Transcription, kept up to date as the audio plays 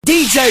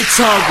DJ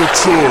Tonka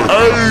Tour.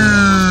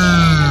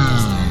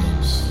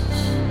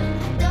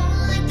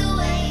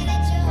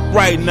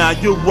 Right now,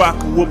 you're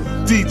rocking with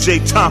DJ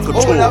Tonka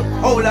Tour.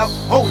 Hold up.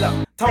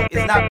 Tonka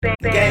is not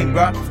the game,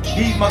 bro.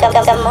 These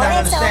motherfuckers don't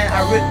understand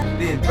how real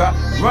it is, bro.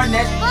 Run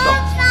that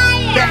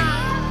back.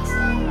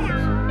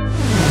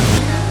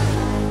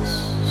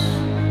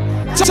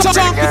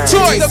 Tonka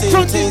Tour, the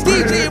frontest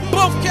DJ in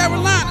both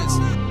Carolinas.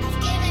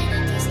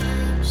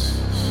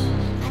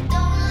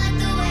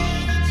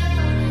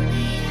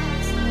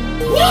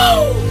 Woo!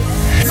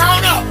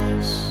 Turn up!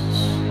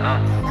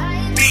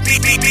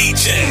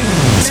 DJ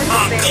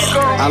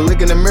Tonka. I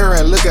look in the mirror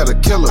and look at a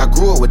killer. I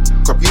grew up with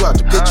crap, you out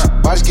the picture.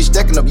 Bodies keep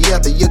stacking up year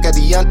after year. Got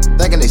the young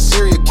thinking they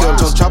serial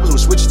killers. Those choppers with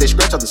switches, they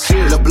scratch out the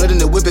cereal. The blood in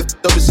the whip, it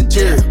up its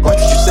interior. Watch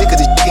what you say,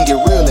 cause this can get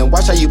real. And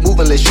watch how you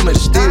move unless you made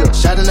a steal.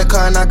 Shot in the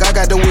car and I got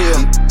the wheel.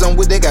 Some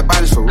with they got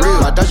bodies for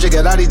real. I thought you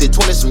got out, he did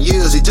 20 some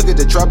years. He took it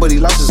to trial, but he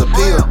lost his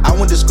appeal. I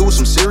went to school with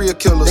some serial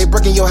killers. They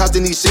breaking your house, they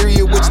need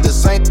serial with you. The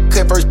same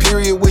cut first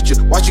period with you.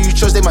 Watch who you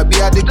trust, they might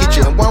be out to get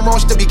you. And one wrong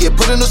step, you get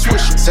put in the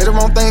swisher. Say the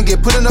wrong thing,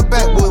 get put in the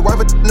backwood. Wipe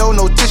it, no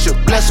tissue.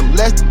 Bless him,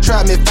 last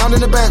try me, found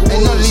in the backwood.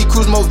 Ain't none of these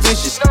crews more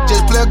vicious.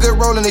 Just play a good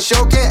role and they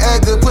show can't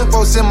act good. Put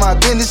folks in my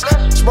business.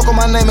 Smoke on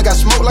my name and got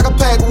smoke like a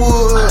pack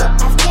wood.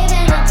 I've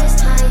given up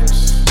this time.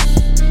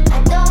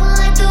 I don't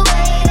like the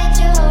way that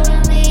you're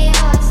holding me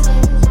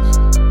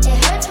hostage. It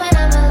hurts when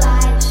I'm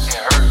alive.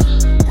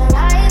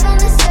 Alive on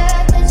this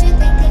earth that you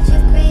think that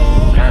you've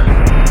created.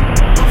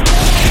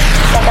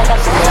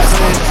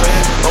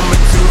 I'm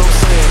making see what I'm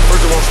saying.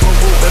 First of all, smoke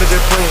boot, better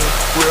just playing.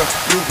 Real,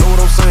 you know what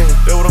I'm saying.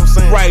 That's what I'm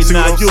saying. Right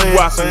now, you're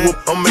rocking with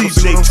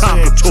DJ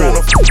Tonka Tour.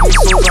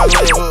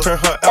 Turn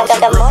her out, she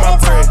rip my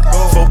brain.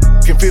 Folk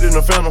can fit in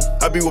a phantom.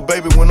 I be with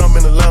baby when I'm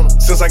in Atlanta.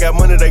 Since I got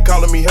money, they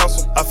calling me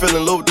handsome. I fell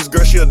in love with this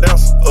girl, she a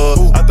dancer.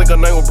 I think her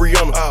name was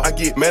Brianna. I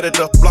get mad at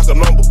the block a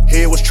number.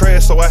 Head was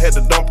trash, so I had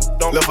to dump her.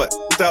 Left her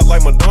out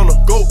like Madonna.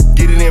 Go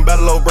get it in,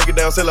 battle low, break it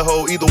down, sell a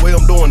hoe. Either way,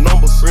 I'm doing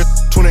numbers.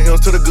 20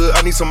 M's to the good,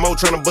 I need some more.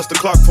 Tryna bust the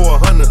clock for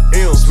 100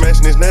 M's.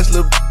 Smashing this nasty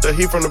little that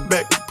he from the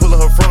back, pulling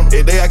her from her.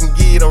 Every day I can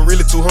get it, I'm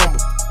really too humble.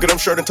 Get them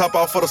shirt and top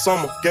off for the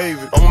summer. Gave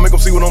it. I'ma make them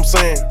see what I'm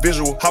saying.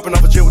 Visual. Hopping off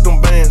a jet with them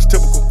bands.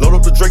 Typical. Load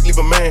up the Drake, leave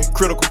a man.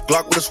 Critical.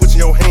 Glock with a switch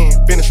in your hand.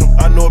 Finish him.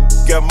 I know a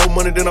got more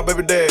money than our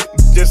baby dad.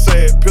 Just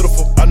sad.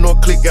 Pitiful. I know a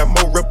clique got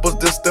more rappers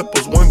than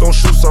steppers. One gon'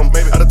 shoot something.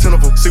 Maybe out of 10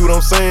 of them. See what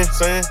I'm saying?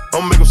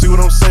 I'ma make them see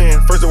what I'm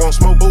saying. First they won't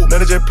smoke. Ooh, now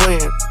they just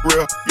playing.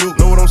 Real. You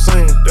know what I'm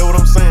saying. That what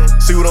I'm saying.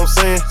 See what I'm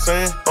saying?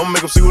 I'ma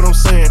make them see what I'm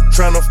saying.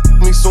 Tryna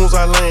me soon as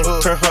I land.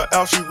 Turn her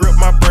out. She rip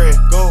my bread.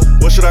 Go.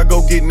 What should I go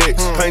get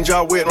next? Paint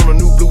y'all wet on a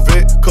new blue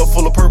vet. Cup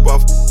full of purple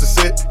off the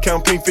set.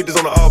 Count pink 50s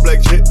on the all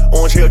black jet.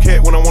 Orange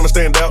Hellcat when I wanna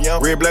stand out.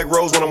 Red black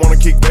rose when I wanna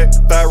kick back.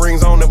 Thigh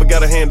rings on, never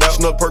got a hand out.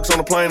 Snuck perks on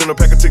the plane and a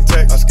pack of Tic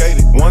Tacs. I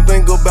skated. One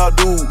thing about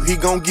dude, he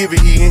gon' give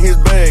it. He in his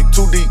bag,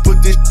 too deep.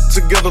 Put this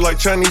together like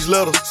Chinese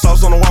letters.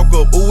 Sauce on the walk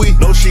up. Ooh wee.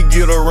 No, she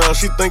get around.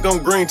 She think I'm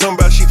green. Talking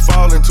about she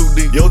falling too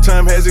deep. Your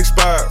time has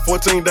expired.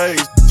 14 days.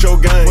 Your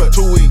game.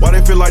 2 weeks. Why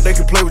they feel like they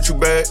can play with you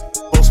bad?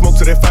 Don't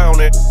smoke till they found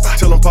that.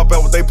 Tell them pop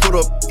out what they put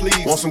up.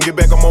 Please. Want some get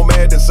back, I'm more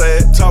mad than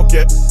sad. Talk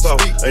yet. So,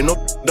 ain't no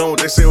done what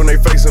they say when they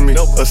facing me.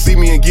 See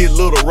me and get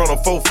little, run a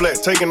 4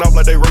 flat, taking off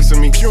like they racing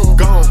me.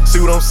 Gone. See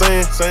what I'm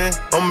saying?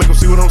 I'ma make them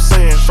see what I'm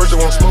saying. First they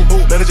won't smoke, ooh,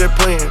 now they just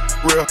playing.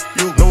 Real,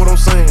 you know what I'm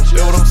saying?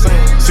 That what I'm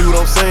saying? See what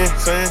I'm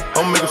saying?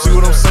 I'ma make them see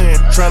what I'm saying.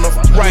 Tryna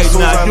right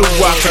now, you're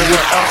rocking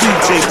with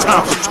DJ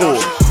Tonka Tour.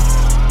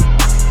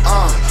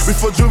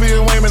 Before Juvie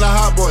and Wayman and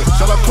Hot Boys.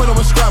 Shout out Quinn and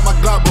Scrap, my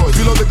Glock boys.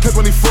 You know the clip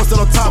when he forced it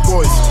on Top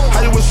Boys.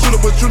 How you was shooter,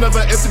 but you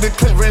never emptied the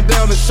clip, ran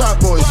down the shot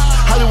boys.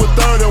 How you was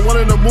third and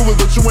one in the movie,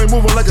 but you ain't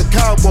moving like a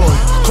cowboy.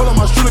 Call up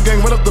my shooter gang,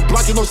 run up the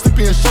block, you know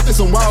Sleepy and shot, they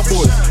some wild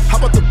boys.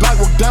 How about the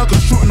black walk down, cause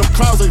shooting them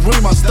clouds ain't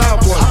really my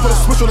style, boy. I put a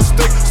switch on the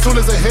stick, soon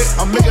as it hit,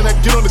 I'm making that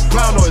get on the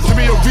ground noise. Give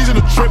me a reason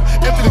to trip,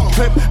 empty the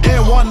clip,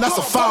 and one,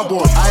 that's a foul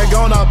boy. I ain't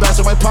going out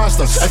bashing my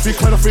pasta. If you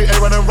clean a free air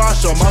running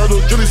roster, my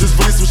little Jullies just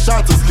release some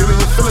shots, giving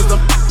the feelings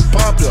them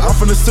popular. I'm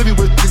from the city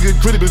with to get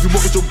gritty, but if you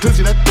walk with your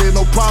glitzy, that ain't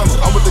no problem.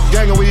 I'm with the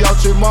gang and we out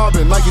here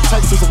mobbing, Nike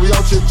Texas and we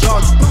out here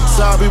jogging.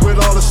 So I be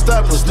with all the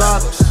steppers,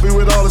 not be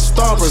with all the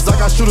stompers. I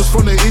got shooters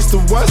from the east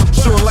and west,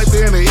 shooting like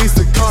they in the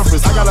Eastern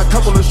Conference. I got a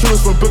couple of shooters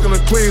from Brooklyn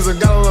and Queens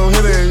and got a little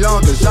hitter in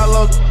Yonkers. Y'all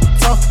love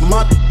tough,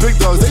 my big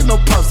dogs, they no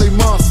pops, they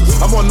monsters.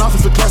 I'm on nothing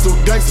for class with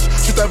gangsters.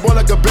 Shoot that boy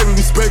like a baby,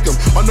 we spank him.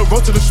 On the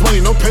road to the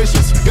 20, no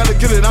patience. Gotta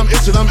get it, I'm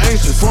itching, I'm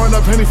anxious. Pouring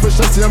up Henny for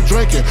shusty, I'm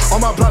drinking.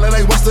 On my block, that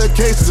ain't what's the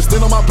occasion. To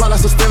stand on my block,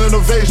 that's a standing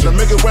ovation. To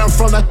make it where I'm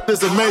from, that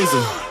is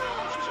amazing.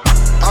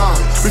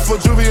 Before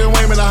Juvie and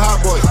Wayman and Hot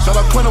Boys. Shout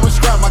out Quinn and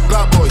Scrap, my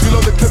Glock boys. You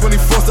love the clip when he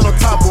forced it on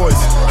Top Boys.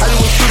 How you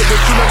was shooter, but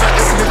you never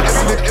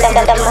emptied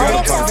Got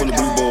a car full of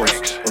blue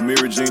boys, a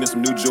Mary Jane and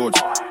some New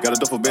Georgia. Got a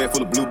duffel bag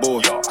full of blue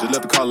boys. Just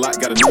left the car lot,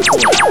 got a new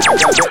Porsche. I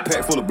got a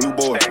backpack full of blue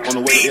boys. On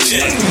the way to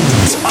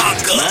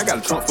Illinois. Man, I got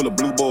a trunk full of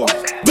blue boys.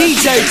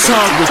 DJ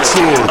Tonka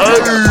Tour.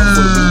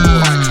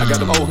 I got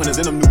them old hunters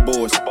and them new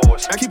boys.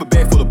 I keep a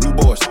bag full of blue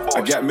boys.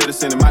 I got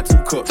medicine in my 2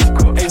 cups.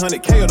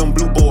 800K of them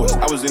blue boys.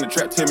 I was in the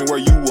trap, tell me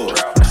where you was.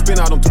 I spent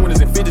all them them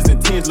 20s and 50s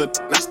and 10s, look,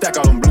 I stack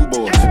all them blue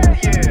boys.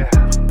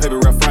 Paper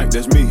rap Frank,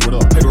 that's me. What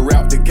up? Paper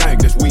rap the gang,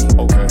 that's we.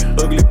 Okay.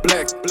 Ugly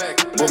black,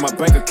 boy, my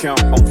bank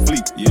account on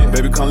fleek. Yeah.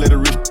 Baby, come let a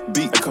rich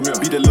beat. Hey, come here,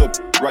 beat that little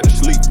right to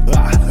sleep.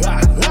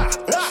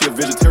 She a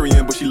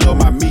vegetarian, but she love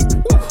my meat.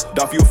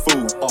 Dolph, you a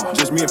fool.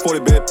 Just me and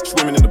 40 bed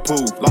swimming in the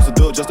pool. Lost a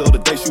dub just the other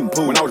day shooting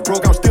pool. When I was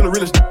broke, I was still the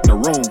realest in the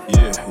room.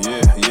 Yeah.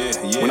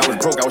 When I was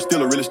broke, I was still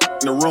the realest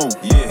in the room.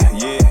 Yeah.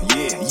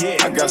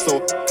 I got so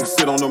can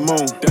sit on the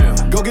moon.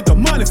 Damn. Go get the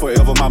money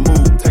forever, my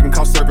move. Taking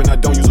cough serpent, I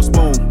don't use a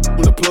spoon.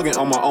 I'm the plug-in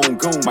on my own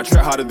goon. My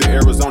trap hotter than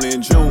Arizona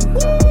in June.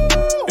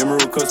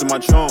 Emerald cuts in my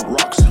charm.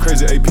 Rocks.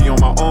 Crazy AP on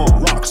my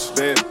arm. Rocks.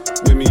 Bad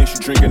with me and she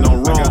drinking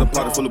on rum. I got a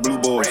pocket full of blue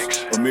boys.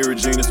 A Mary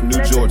Jean and some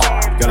New Georgia.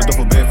 Got a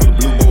duffel bag full of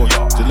blue boys.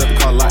 Just left the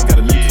car lot, got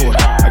a new toy.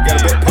 I got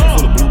a backpack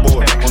full of blue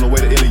boys. On the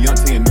way to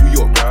Eliante in New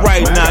York.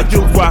 Right now,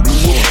 you're rocking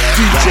with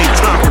DJ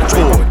Tonka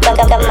Toy.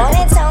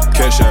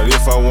 Cash out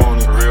if I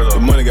want it. The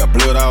money got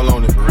blood all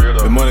on it.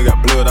 The money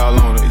got blood all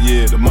on it.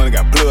 Yeah, the money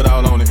got blood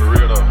all on it.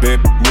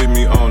 Bad with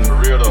me on it.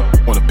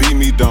 Wanna beat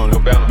me down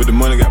it. But the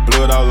money got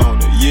blood all on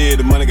it. Yeah,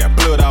 the money got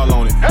blood all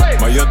on it.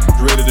 My young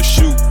ready to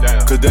shoot.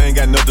 Cause they ain't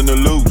got nothing to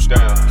lose.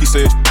 He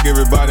said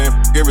everybody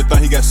and everything,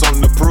 he got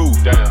something to prove.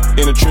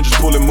 In the trenches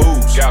pulling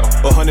moves.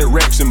 100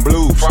 racks and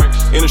blues.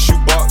 In a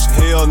shoebox,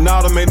 hell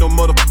nah, there ain't no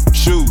motherfucking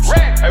shoes.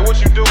 Hey, what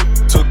you do?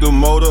 Took the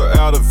motor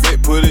out of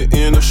it, put it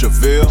in a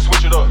Chevelle.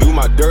 Switch it up. Do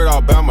my dirt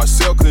all by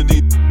myself, cause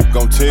these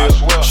gon' tell.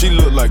 She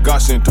look like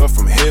God sent her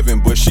from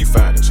heaven, but she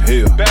fine as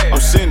hell. I'm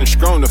sending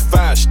strong to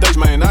 5 states,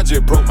 man, I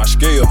just broke my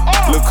scale.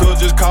 Look, could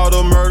just called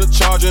a murder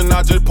charge and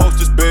I just post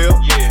his bail.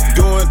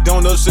 Doing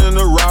donuts in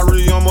the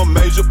Rari, I'm a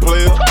major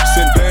player.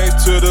 Send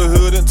bags to the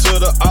hood and to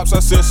the ops, I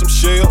sent some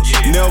shells.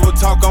 Never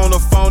talk on the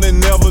phone and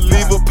never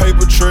leave a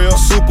paper trail.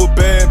 Super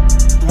bad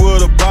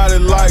with a body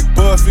like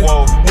Buffy.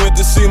 Went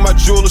to see my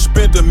jeweler,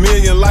 spent $1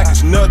 million like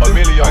it's nothing.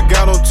 I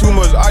got on too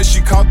much ice,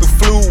 she caught the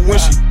flu when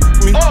she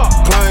me.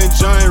 Plain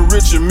giant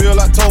Richard Mill,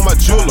 I told my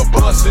jeweler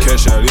bust it.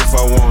 Cash out if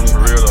I want it.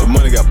 The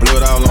money got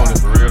blood all on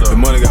it. The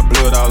money got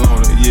blood all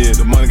on it. Yeah,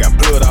 the money got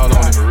blood all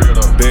on it.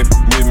 Baby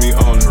with me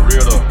on it.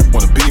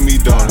 Wanna beat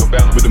me down it.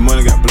 But the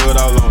money got blood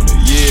all on it.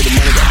 Yeah, the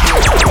money got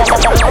blood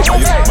all on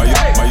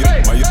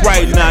it.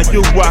 Right now,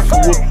 you're rocking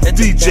with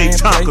DJ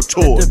Tonka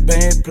Toy. Let the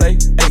band play,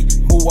 ayy,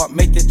 move up,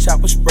 make that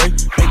chopper spray,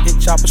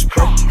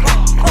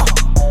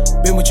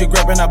 Been with you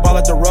grabbing, I ball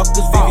at the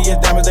Ruckers.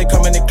 VVS diamonds, they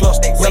come in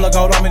cluster. Yellow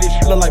gold on me, this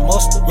shit look like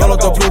mustard. Yellow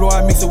gold Pluto,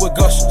 I mix it with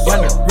gushers.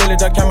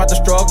 Really done came out the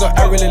struggle,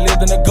 I really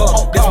lived in the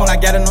gutter. This when I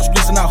got in them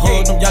streets and I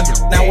hugged them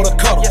youngins, now with a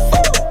cutter.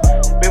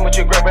 Been with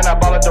you grabbing, I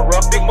ball at the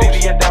Ruckers.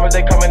 VVS diamonds,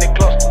 they come in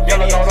cluster.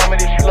 Yellow gold on me,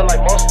 this shit look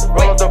like mustard.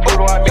 Yellow gold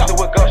Pluto, I mix it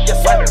with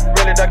gushers.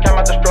 Really done came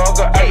out the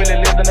struggle, I really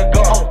lived in the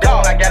gutter. This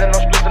when I got in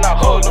them streets and I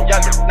hugged them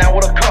youngins, now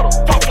with a cutter.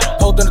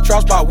 Hold in the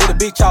trap spot with a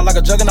big child like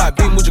a juggernaut.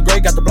 Beat Muja Gray,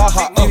 got the block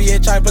hot.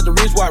 VVS chain, plus the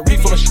wrist wide,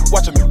 reef full of shit,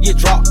 watch him get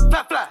dropped.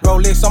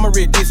 Rolex, I'm a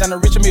red this, and a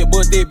rich me a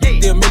bud dead,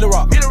 deal Miller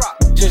Rock.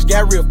 Just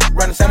got real,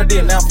 running Saturday,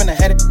 and now I'm finna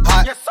have it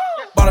hot.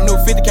 Bought a new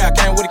 50 cal,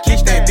 came with a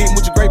kickstand. Beat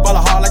Muja Gray, ball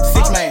hard like the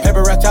 6 man.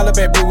 Paper rap,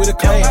 Taliban, big with a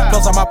claim.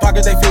 Plus on my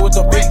pockets, they fill with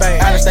the big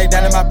bang. I stay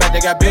down in my back,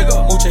 they got bigger.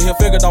 Mucha here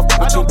figure, don't f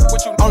with you.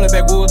 Only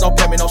backwoods, don't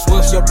pay me no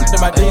switch. Yo, in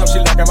my DM,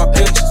 she looking at my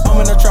pictures. I'm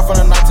in the trap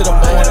from the night to the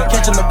morning.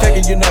 Catching the pack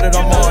and you know that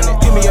I'm on it.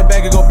 Give me a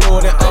bag and go blow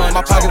it and on.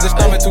 My pockets is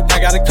stomach too,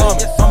 I got it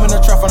coming. I'm in the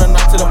trap from the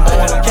night to the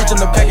morning. Catching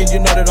the pack and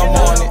you know that I'm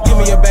on it.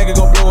 Give me a bag and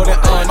go blow it and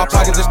on. My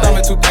pockets is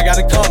stomach too, I got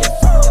it coming.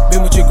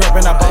 Been with you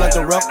grabbing, I ball at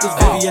the Ruckers.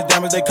 VVS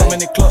diamonds, they come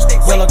in cluster.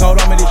 Yellow gold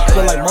on me, this shit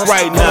look like mustard.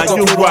 Right now,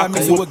 you're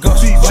rocking with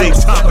DJ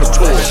Tonka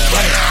Toy.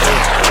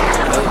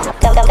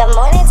 Good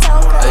morning,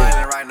 Tonka.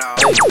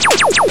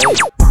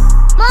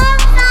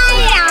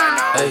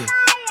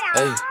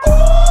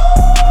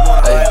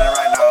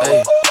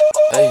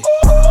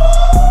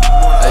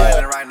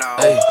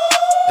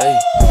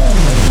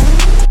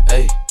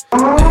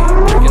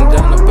 Breaking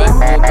down the back,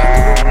 we're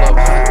about to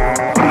roll up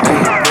hot.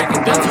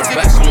 Breaking down the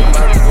back, we're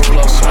about to roll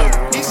up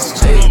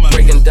hot.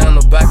 Breaking down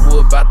the back,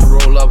 we're about to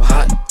roll up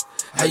hot.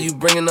 How you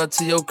bringing her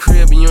to your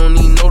crib and you don't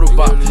even know the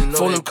bop?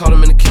 Phone him, called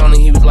him in the county,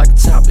 he was like a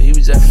topper, he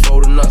was just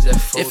folding up.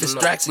 If it's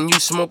Strax and you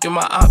smoking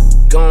my op,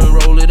 gon'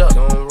 roll it up.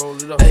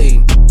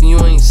 Hey, you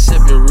ain't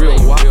sipping real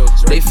wop.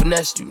 They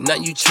finessed you, now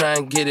you try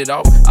and get it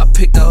off. I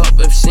picked her up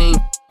if she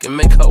ain't and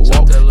make her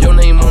walk. Your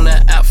name on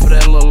that app for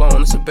that little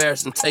loan, it's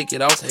embarrassing, take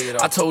it off.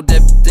 I told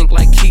that think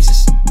like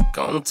Keesus,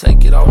 gon'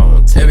 take it off.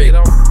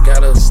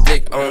 Got a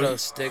stick on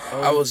it.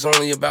 I was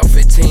only about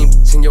 15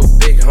 in your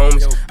big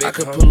homies. I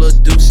could put a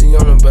deucey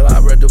on him, but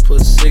I'd rather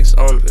put 6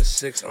 on him.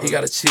 He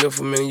gotta chill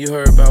for a minute, you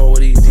heard about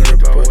what he did.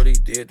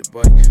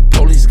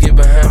 Police get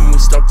behind me, we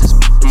stumped this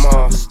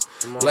tomorrow.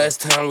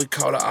 Last time we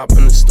caught a op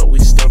in the store, we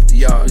stumped the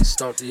yard.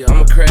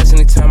 I'ma crash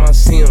anytime I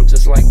see him,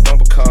 just like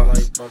bumper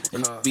cars.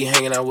 And be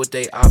hanging out with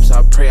they ops,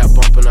 I pray I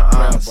bump in the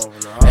eyes.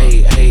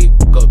 Hey,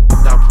 go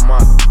down for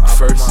my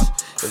first.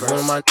 If one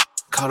of my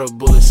caught a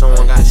bullet,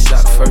 someone got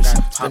shot first.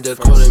 Spent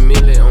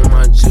 $250,000 on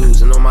my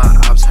Jews and on my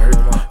ops hurt.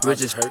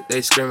 Riches hurt,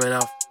 they screaming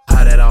out.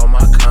 out at all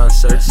my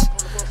concerts.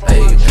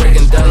 Hey,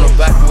 breaking down the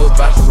backwood,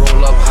 about to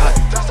roll up hot.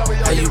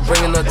 How you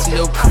bringing her to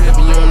your crib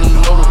and you don't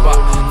even know the bot?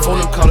 Phone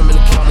him, call him in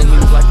the counter, he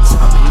was like the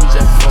top, he was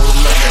just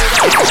folding up.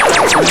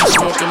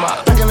 Smoking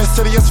my. Back in the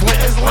city, it's lit.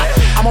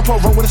 I'm on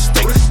parole with a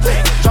stick.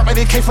 Drop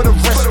 80K for the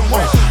wrist.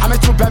 I'm in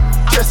two bad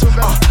kiss.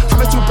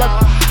 I'm in two bad.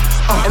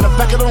 In the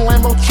back of the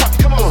Lambo truck.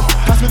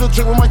 Pass me the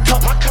drink with my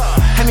cup.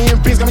 Henny and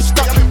beans got me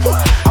stuck.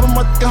 I'm in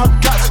my in her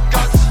guts.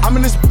 I'm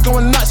in this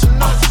going nuts.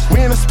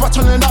 We in the spot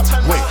turning up.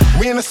 Wait,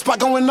 we in the spot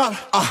going up.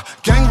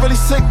 Gang really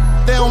sick.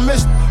 They don't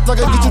miss. I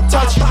can get you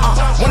touch.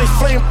 When they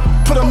flame,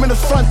 put them in the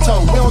front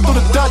toe. We don't do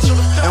the Dutch.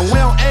 And we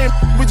don't aim.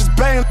 We just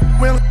bang.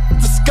 We don't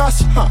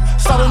discuss.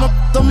 Starting up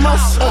the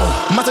mess.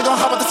 Mata gon'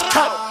 hop out this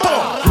cut.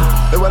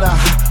 They were that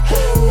hot.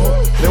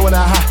 They were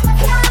that hot.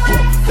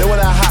 They were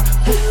that hot.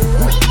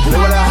 They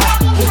were that hot.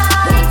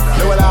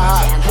 They were that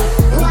hot.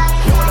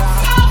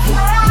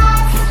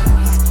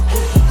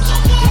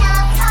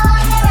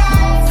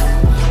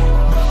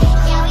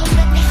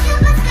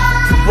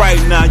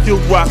 Right now,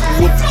 you're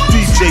rocking with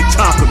DJ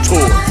Tonka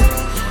Tour.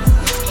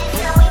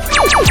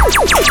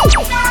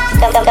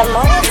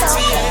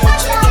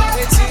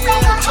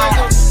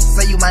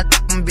 Say you my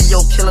be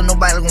your killer,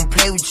 nobody gon'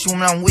 play with you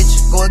when I'm with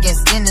you. Go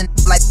against any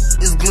like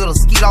this glitter,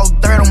 skeet all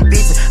dirt on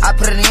bitches. I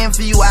put it in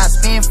for you, I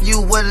spin for you,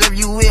 whatever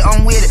you with,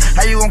 I'm with it.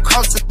 How you gon'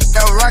 cost it?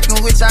 Got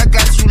rockin' with you, I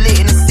got you lit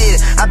in the city.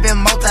 I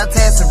been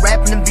multitasking,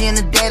 rapping and being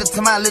the daddy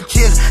to my little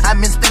children. I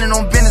been spinning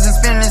on business and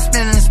spinning and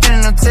spinning and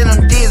spinning until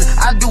I'm dizzy.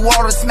 I do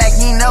all the smack,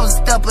 you ain't never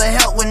step or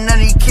help with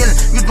none of you killing.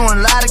 You doing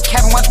a lot of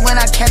capping, watch when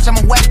I catch,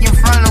 I'ma whack you in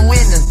front of the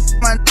witness.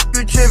 My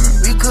you trippin',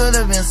 we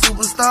could've been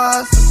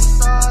superstars.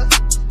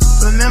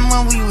 Remember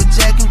when we were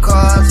jacking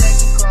cars?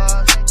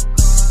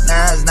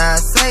 Now it's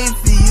not safe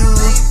for you.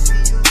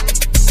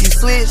 You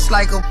switch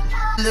like a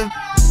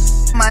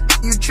my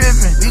you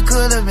trippin'. We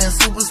could've been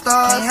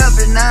superstars. Can't help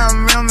it now,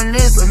 I'm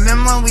reminiscing.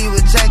 Remember when we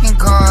were jacking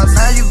cars?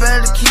 Now you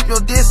better keep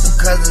your distance,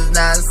 cause it's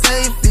not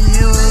safe for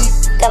you.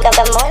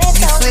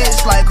 You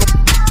switch like a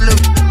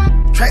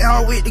Trey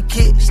hard with the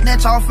kid,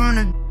 snatch off from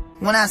the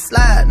when I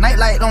slide,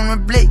 nightlight on the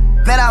blick.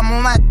 Bet I'm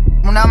on my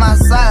when I'm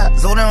outside.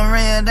 So them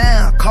ran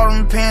down, caught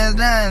them pants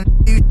down.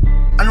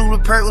 I knew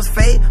the perk was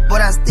fake, but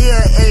I still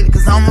ate it,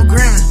 cause I'm a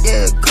criminal.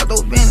 Yeah, cut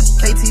those business,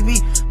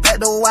 KTV, back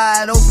door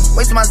wide open.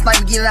 Wasting my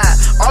sniper, get out.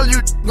 All you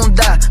gon'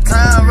 die,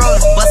 time rolling.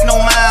 Bustin' on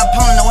my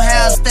opponent, no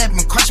half stepping.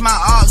 Crush my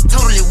arms,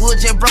 totally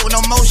wood jet broke, no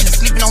motion.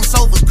 Sleeping on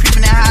sofas,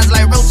 creeping in highs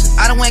like roaches.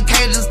 I done went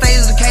cages and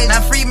stages of cage. Now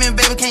free me,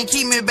 baby, can't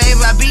keep me,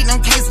 baby. I beat them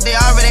cases, they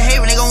already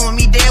hate when they gon'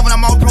 want me dead when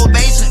I'm on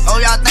probation. Oh,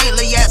 y'all think,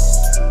 look, yeah.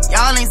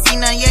 Y'all ain't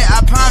seen nothing yet,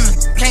 I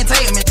promise. Can't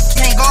take me,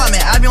 can't guard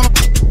me. I be on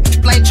the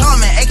like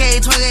Charmin, aka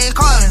 28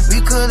 Carlin.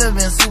 We could've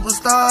been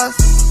superstars.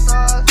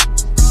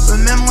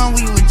 Remember when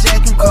we were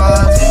jacking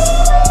cars?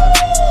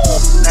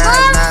 Now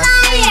it's not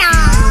safe for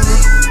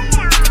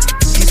you.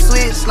 You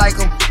switch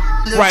like a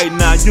right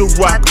now, you're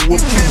rocking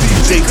with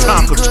DJ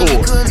Tonka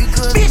Tour.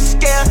 Bitch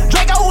scared,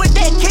 Draco with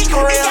that kick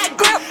real. I got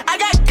grip, I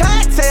got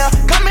cocktail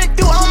coming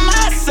through on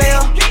my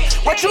cell.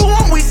 What you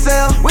want, we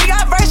sell. We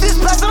got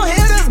verses plus some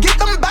hitters, get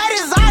them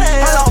bodies out of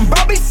here. Hold on,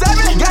 bro, be 7,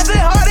 got it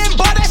hard and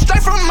bought that straight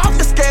from off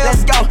the scale.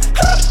 Let's go.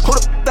 Who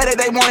the that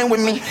they wantin'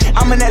 with me?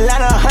 I'm in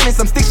Atlanta, 100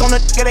 some sticks on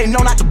the nigga, they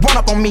know not to run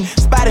up on me.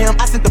 Spotted him,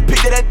 I sent the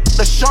pic to that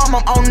to show him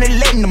I'm on it,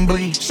 letting them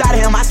bleed. Shot at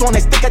him, I swung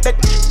they stick at that,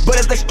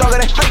 but if they struggle,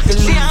 they fake the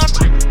lead.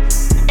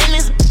 And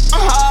it's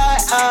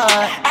hard,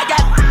 I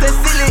got the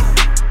silly.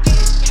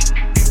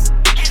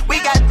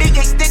 We got big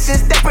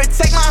extensions that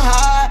protect my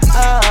heart.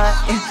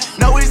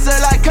 No, we sell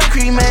like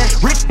concrete, man.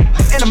 Rich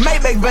in a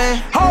Maybach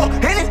van. Hole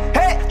in his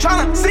head,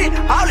 tryna see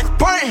all his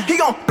brain. He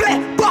gon' bleh,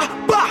 bah,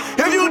 bah.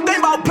 If you think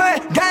about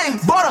playing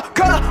games, butter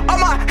color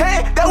on my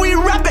head, that we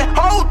rapping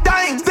whole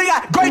things. They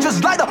got great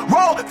just like the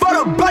road for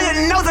the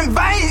billion nose and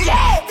veins.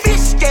 Yeah,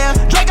 fish scale,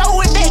 Draco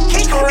with that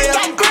kick real.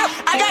 He got grip,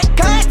 I got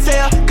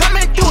cocktail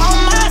coming through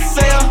on my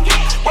cell.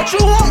 What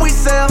you want, we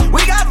sell.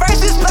 We got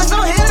verses plus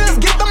some hitters,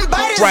 get them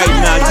bodies. Right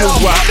now, you're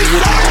rocking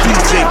with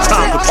DJ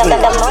Tonka Tour.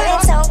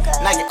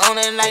 Nike on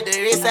it like the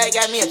wrist, I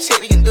got me a check,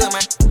 we can do it,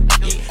 man.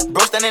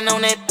 Bro standing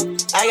on that,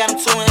 I got him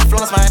to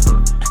influence, man.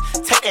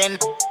 Take that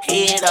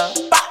head up,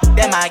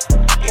 that mic.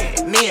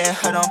 Me and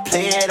her don't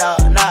play it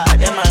up, nah.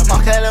 That my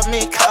mom call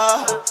me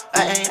call,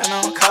 I ain't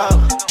no call.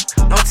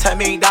 Don't tell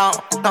me down,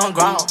 don't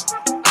grow.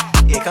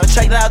 Yeah, come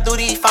check it out through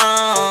these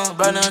phones,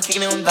 brother,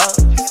 kicking them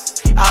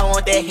dogs. I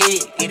want that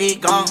hit, get it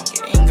gone,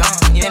 get it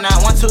gone. Yeah,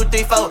 now 1, 2,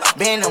 3, 4,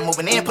 bend them,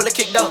 moving in, pull a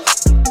kick though.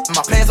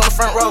 My plans on the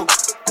front row,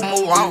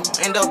 move on,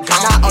 end up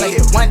gone. Now only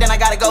hit one, then I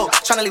gotta go.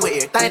 Tryna leave with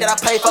everything that I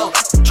pay for.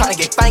 Tryna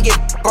get fine, get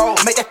bro,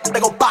 make that they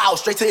go bow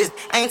straight to his.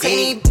 I ain't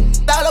taking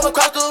all over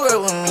across the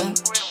world with me.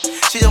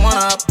 She just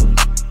wanna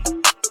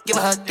give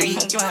her 3,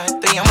 give her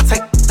 3. I'ma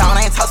take down,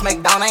 I ain't toss,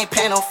 make down, I ain't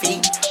paying no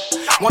fee.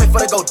 Want it for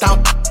to go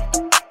down,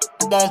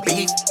 won't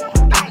be.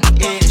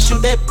 Yeah,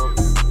 shoot that,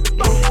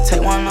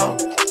 take one off.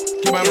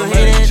 You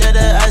hit it to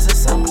the ice or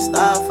something,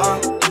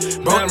 styrofoam.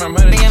 Bro,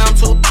 thinking I'm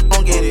too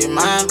gon' get it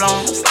mind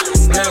blown.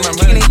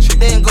 Kicking it,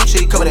 then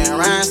Gucci covered in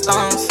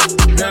rhinestones.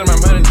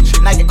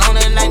 Nike on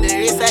it like the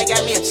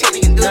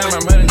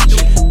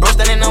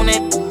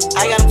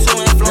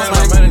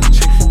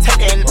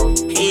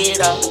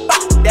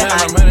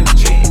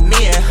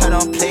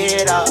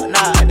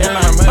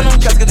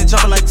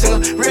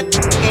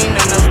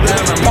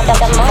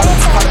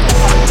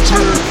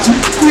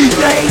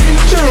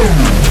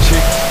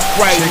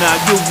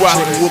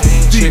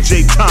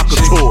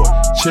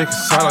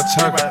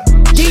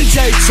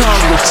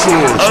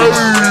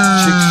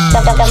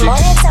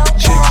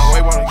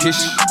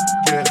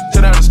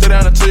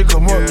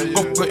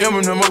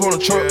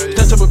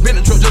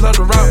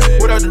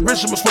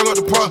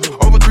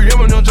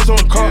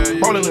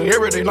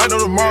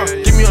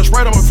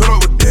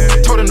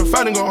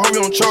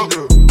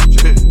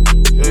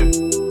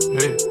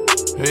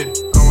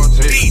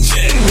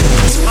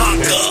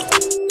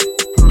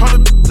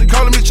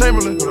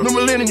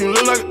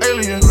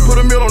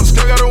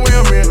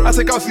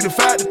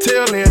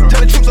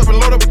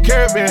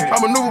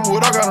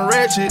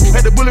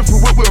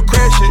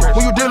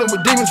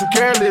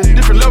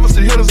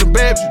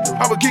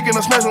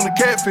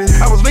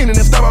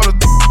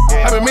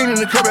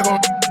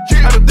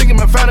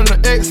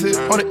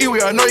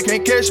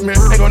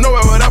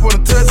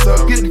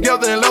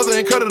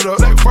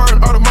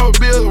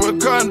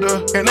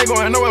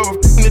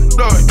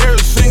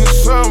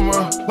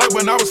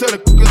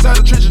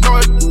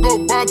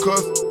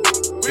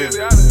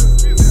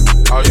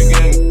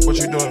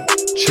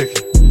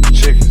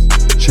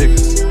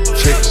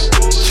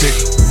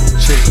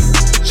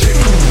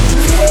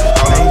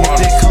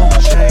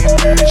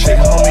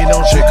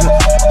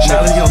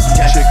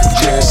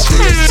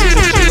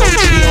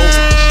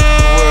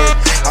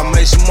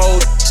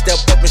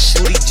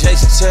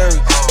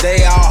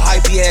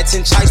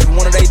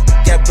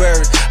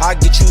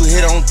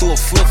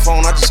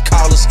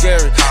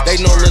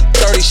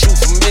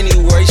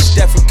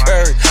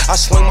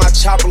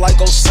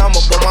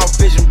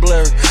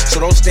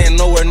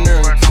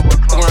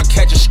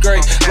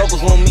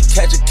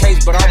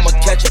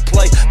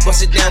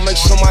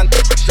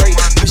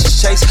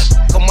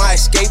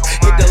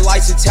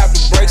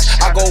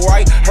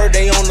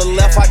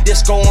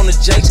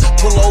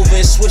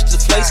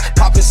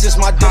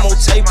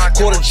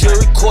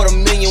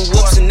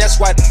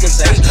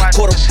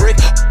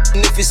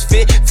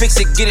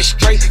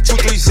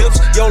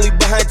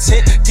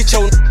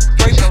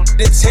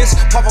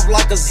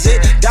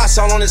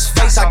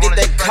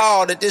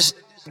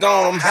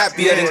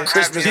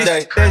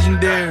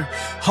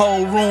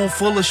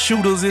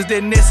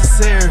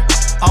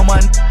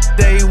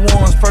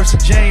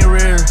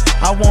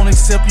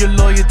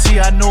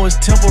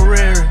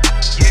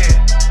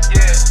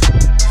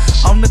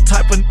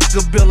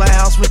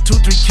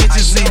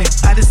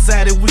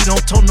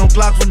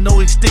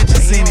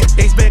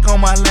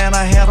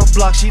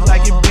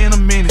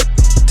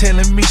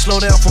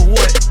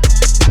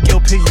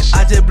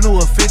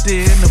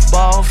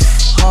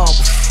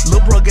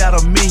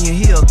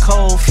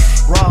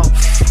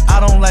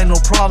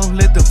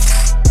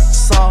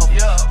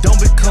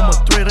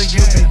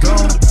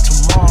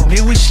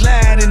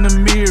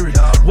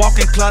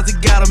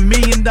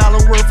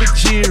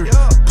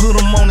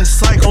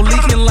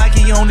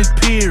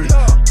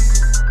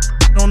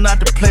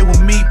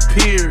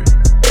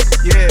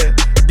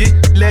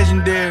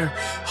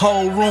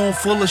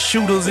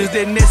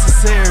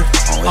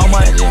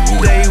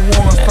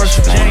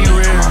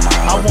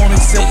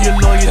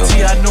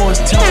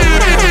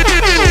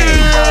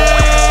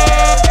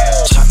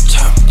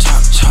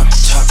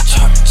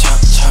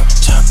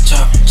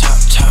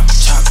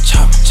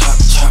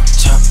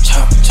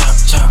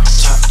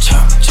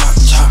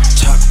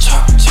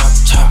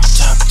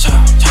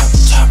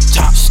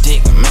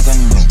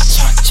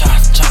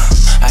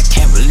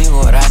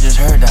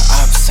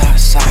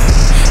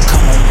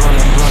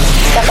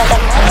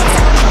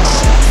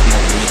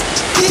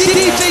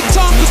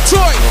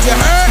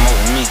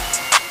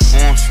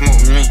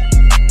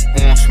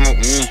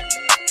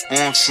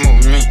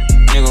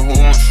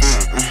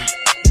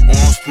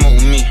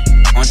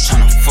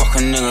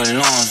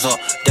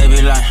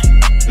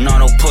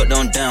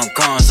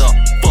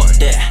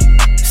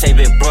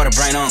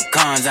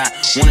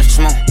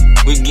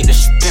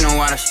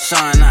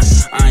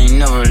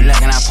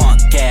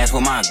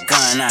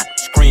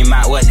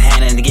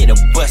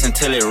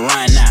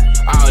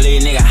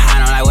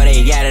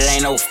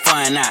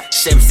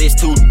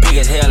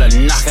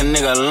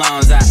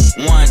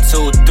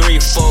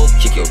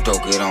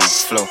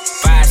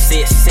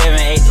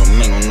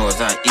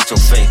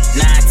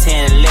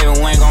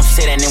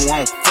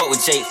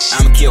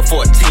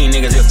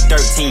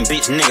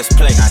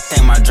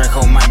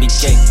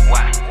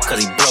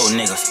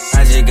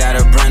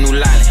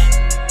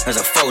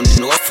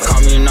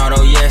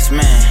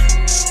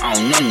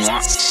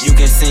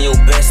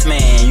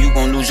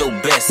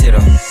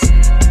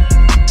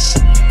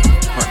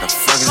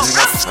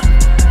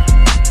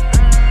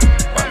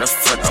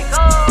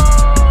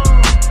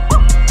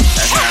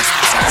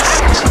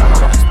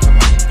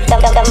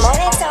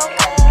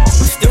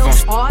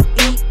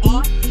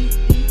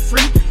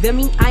That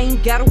mean I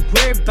ain't gotta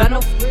worry about no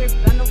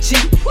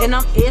cheat. And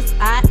I'm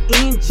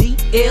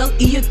SINGLE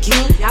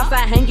again.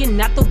 Outside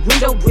hanging out the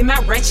window with my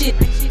ratchet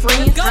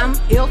friends. I'm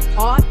FREE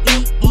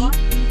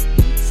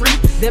free.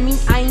 That mean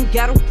I ain't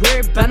gotta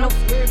worry about no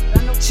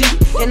cheat.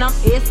 And I'm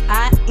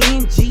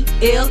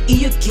SINGLE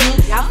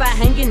again. Outside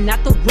hanging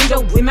out the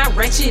window with my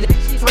ratchet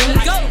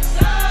friends. Go,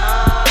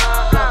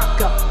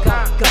 go, go,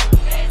 go.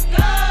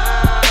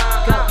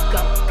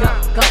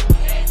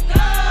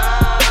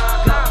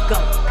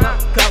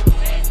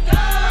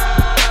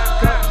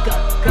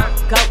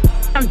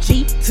 I'm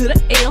G to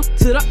the L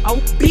to the O,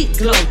 big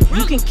glow.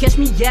 You can catch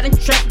me out in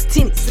traffic,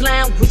 tinted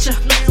slime with ya.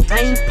 I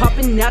ain't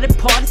popping out at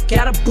parties,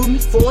 gotta book me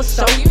for a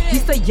show. He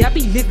say, yeah, I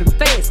be living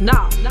fast,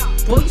 nah,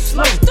 boy, you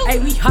slow. Hey,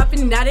 we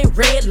hopping out at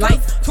red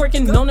lights,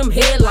 twerking on them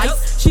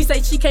headlights. She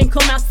say she can't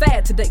come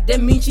outside today,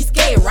 that means she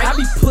scared, right? I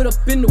be put up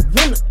in the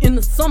winter, in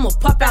the summer,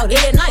 pop out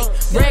every night.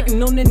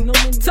 Bragging on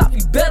that top,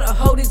 you better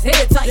hold his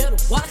head tight.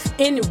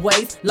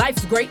 Anyways,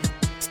 life's great,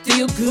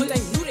 still good,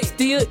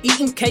 still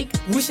eating cake,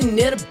 wishing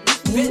that a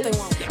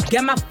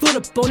got my foot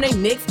up on they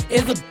necks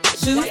as a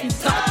shoot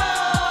top.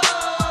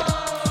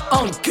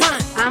 On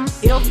gun, I'm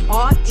FREE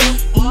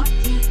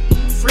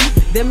free.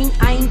 That mean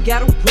I ain't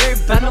gotta worry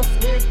about no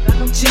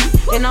cheat.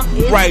 And I'm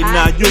right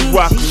now you're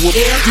rocking with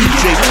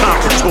DJ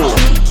Tonka Toy.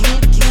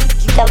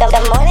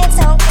 Good morning,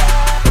 Tonka.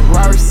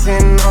 Rari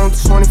sitting on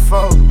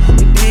 24.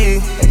 You did.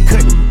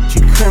 She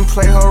couldn't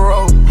play her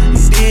role. You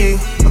did.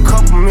 A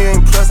couple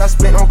million plus I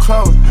spent on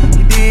clothes.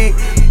 You did.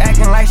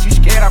 Acting like she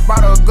scared, I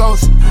brought her a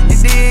ghost. You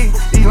did.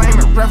 These lame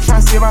reps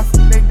tryna see if I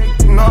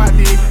you know I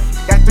did.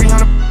 Got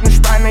 300 in the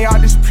spot and they all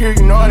disappear,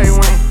 you know they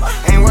went.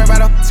 Ain't worried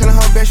about her telling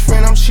her best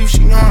friend I'm cheap,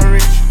 she know I'm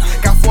rich.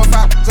 Got 4 or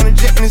 5 on the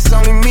jet and it's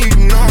only me,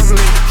 you know I'm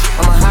lit.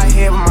 I'm a hot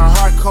head with my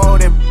heart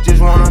cold, that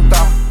just want a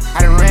thought.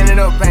 I done ran it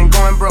up, ain't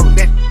going broke,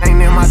 that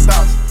ain't in my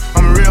thoughts.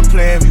 I'm a real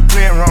player, if you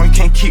play it wrong, you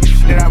can't keep the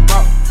shit that I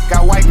bought.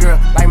 Got white girl,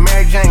 like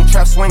Mary Jane,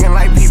 trap swinging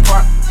like P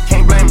Park.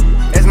 Can't blame him,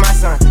 that's my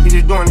son, he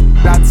just doing it,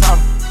 without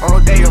talking. On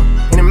Rodeo,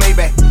 in the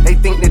Maybach, they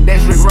think that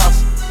that's Rick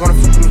Ross. Wanna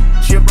fuck me,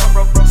 she a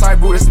bro. Sorry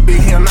boo, that's a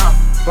big hell now.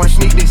 Wanna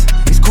sneak this,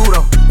 it's cool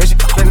though, that shit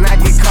better not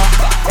get caught.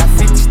 Got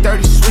 50s,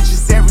 30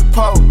 switches every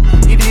pole.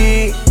 You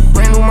did,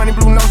 brand new money,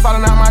 blue notes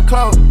falling out my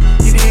clothes.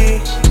 You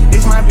did,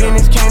 this my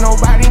business, can't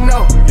nobody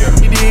know.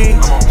 You did,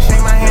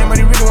 shake my hand,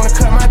 but he really wanna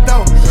cut my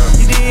throat.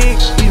 You did,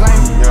 these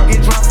lame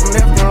get drunk from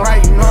left and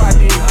right, you know I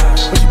did.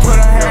 But she put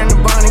her hair in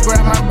the bun and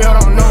grab my belt,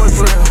 I don't know it's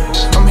real.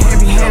 I'm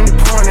heavy-handed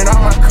pouring and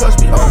all my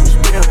cups be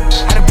overspilled.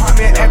 I done pop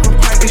me an Akron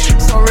pipe, this shit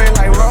so red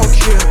like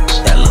roadkill.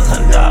 That little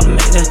 $100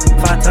 made that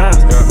 5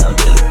 times, no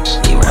deal.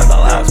 He rap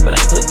all out, but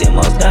I put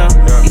demos down.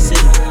 He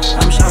said,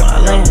 I'm shot when I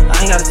land,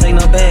 I ain't gotta take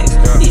no bags.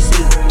 He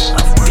said,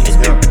 I'm fucking this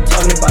bitch,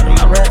 talking about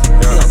my rap.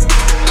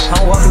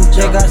 I'm walking with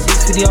J, got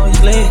 650 on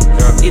his leg.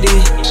 It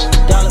is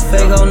dollar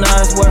Fago, now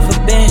it's worth a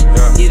band.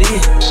 It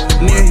is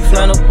Mary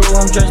flannel blue,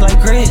 I'm dressed like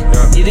Craig.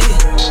 It is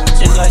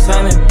just like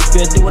Simon,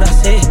 better do what I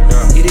said.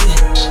 It is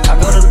I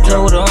go to the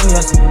club with the homie,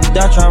 I said,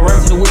 die tryna run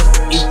to the whip.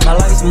 My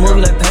life is a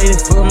movie like Paid in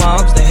Full, my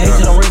uncles, they hate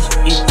till I'm rich.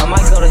 I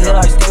might go to hell,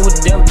 I stay with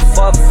the devil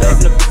before I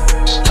fake the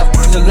I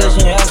fucked so good,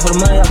 she ain't ask for the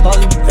money, I thought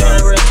you'd be paying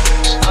the rest.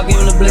 I'll give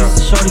him the blitz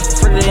to shorty for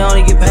free, they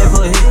only get paid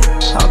for a hit.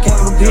 I'll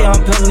capital P,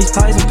 I'm peeling these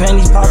tights and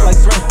painting these pop like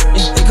threat.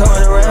 They come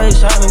in the red,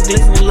 shining,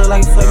 glistening, look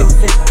like a flake of a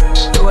fit.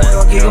 The way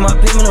I'm kicking my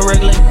pimp in the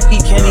regular, he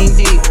can't even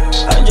dig.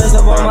 I dress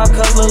up on my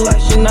cups, look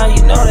like shit, now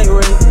you know they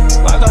ready.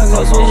 My guy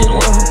go switch it,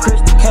 went from Chris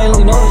to Kayla,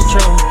 you know it's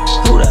true.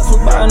 Who that flew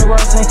by in the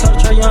Ross ain't cut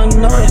Trey Young, you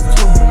know that's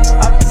true.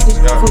 I think this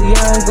cool,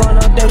 yeah, I ain't going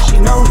no date, she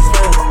knows it's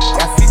real.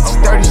 Got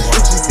 50, 30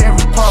 switches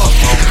every pole.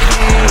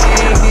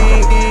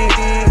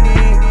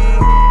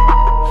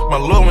 My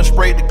little one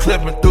sprayed the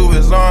clip and threw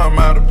his arm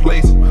out of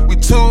place. We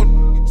too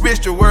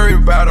rich to worry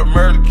about a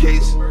murder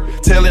case.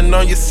 Telling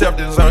on yourself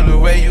there's only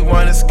way you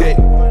wanna escape.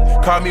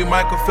 Call me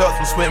Michael Phelps,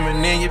 I'm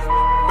swimming in your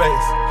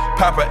face.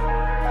 Pop it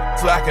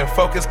so I can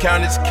focus,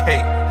 count this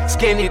cake.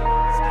 Skinny,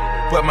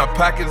 but my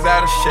pocket's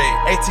out of shape.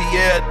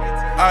 ATL,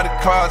 all the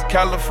cars,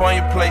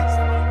 California plates.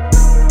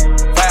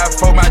 5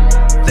 for my,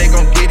 they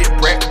gon' get it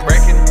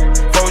brackin'.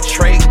 4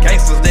 trade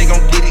gangsters, they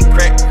gon' get it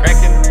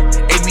crackin'.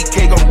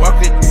 ABK gon'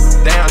 walk it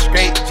down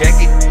straight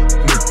jacket.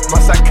 My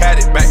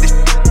psychotic back, this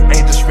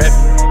ain't just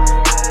rapping.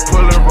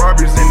 Pullin'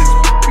 robberies in this,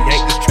 we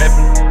ain't just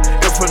trapping.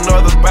 If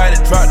another body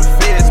drop, the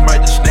feds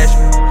might just snatch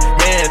me.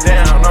 Man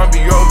down, I'll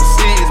be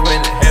overseas when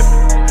it happen.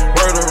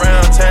 Word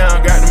around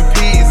town, got them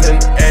peas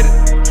in the attic.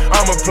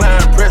 I'm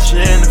applying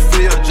pressure in the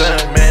field, John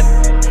Madden.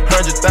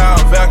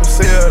 100,000 vacuum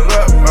sealed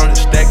up, I'm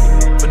just stacking.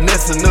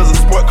 Vanessa is a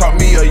sport, caught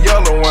me a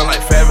yellow one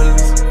like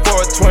Fabulous.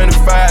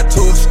 425,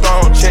 2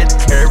 stone, check the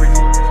carry.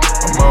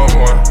 I'm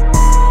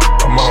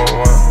on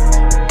one,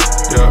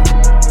 yeah.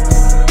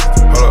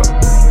 Hold up.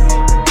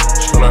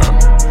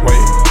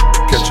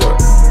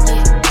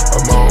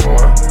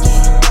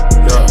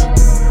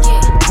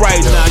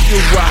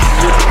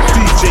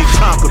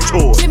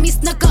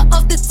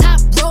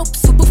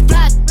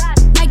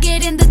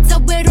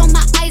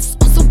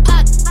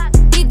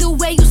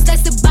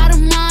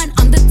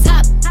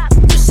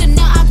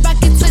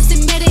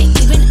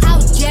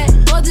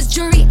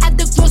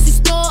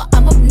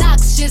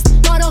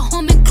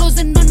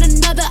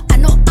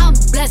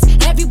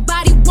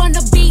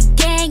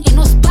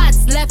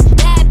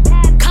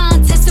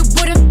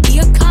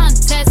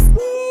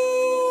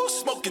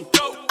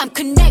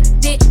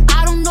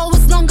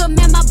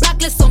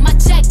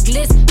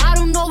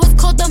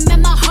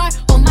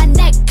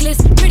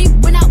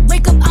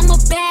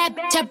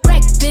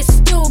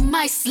 still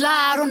might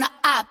slide on the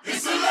op.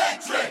 It's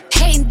electric.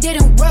 Hating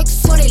didn't work,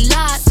 so they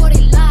lied.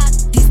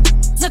 These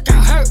looking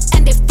hurt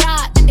and they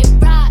fried.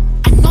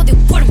 I know they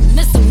wouldn't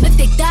miss them if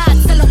they died.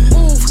 Tell them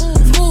move.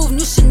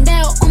 New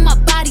Chanel on my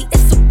body,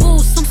 it's a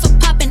boost. I'm so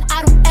poppin',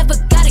 I don't ever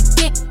gotta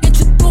get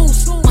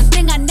introduced. One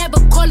thing I never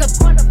call a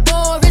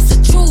door, it's a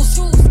truce.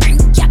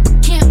 Yeah,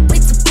 but can't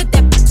wait to put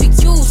that bitch to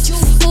use.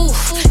 Ooh,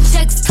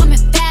 checks coming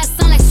fast,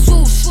 sound like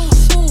swoosh.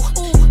 Ooh,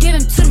 give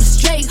him to them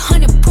straight,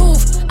 100 proof.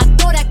 I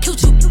thought I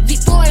killed you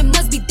before, it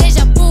must be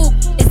deja vu.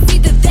 It's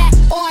either that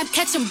or I'm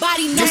catching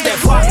body numbers. This that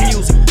pop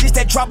music, this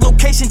that drop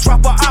location,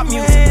 drop a op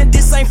music. Man,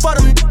 this ain't for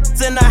them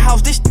in the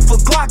house, this for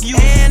Glock you.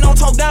 And don't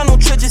talk down on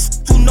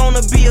trenches, who known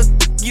to be a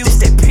you. This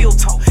that pill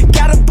talk.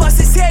 Gotta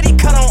bust his head, he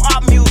cut on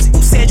op music.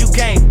 Who said you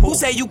game? Who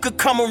said you could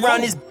come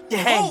around this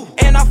and hang?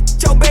 And I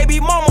f***ed your baby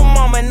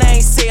mama, and they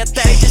ain't say a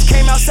thing. They just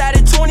came outside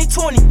in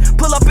 2020,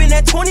 pull up in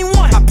that 21.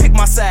 I pick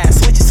my side,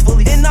 switches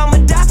fully, then I'ma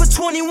die for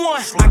 21.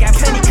 I got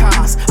plenty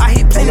cars, I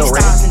hit plenty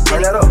stars and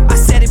turn that up. I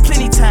said it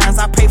plenty times,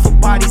 I pay for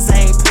bodies,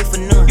 I ain't pay for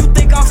none. You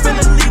think I'm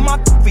finna leave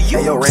my for you?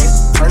 Hey yo, Rain,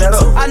 turn that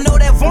up. I know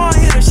that Vaughn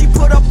hit her, she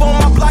put up on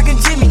my block and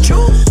Jimmy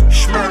Choo.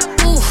 Schmirk.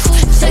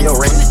 Hey yo,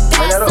 Rain,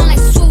 turn that up.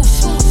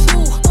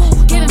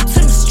 Give him to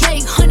them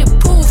straight, 100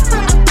 proof.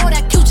 I thought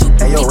I killed you.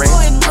 Hey yo,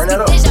 Rain, turn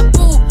that up. It's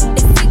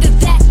either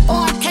that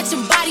or I'm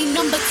catching body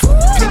number 2.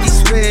 Make you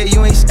swear you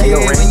ain't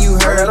scared when you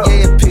heard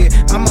yeah appear.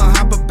 I'ma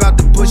hop about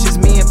the bushes,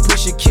 me and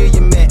Pusha kill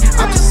your man.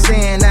 I'm just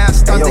saying now I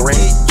start to get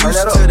used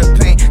to the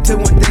pain. Till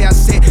one day I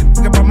said,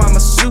 fuck about my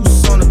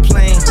masseuse on the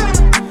plane.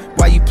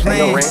 Why you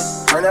playing?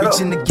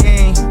 Reaching the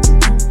game,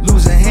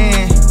 lose a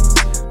hand.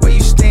 Where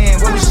you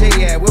stand? Where was Shay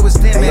at? Where was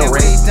them at?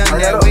 Where you done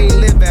that? Where you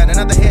live at?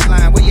 Another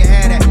headline, where you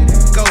had at?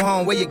 Go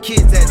home, where your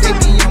kids at? They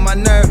be on my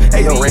nerve,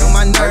 they be on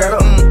my nerve.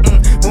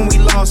 When we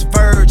lost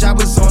Verge, I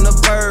was on the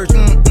verge.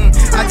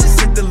 I just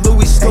hit the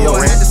Louis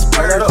store, had to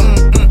splurge.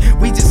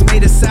 We just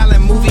made a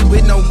silent movie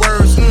with no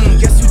words.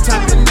 Guess who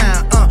topping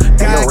now? God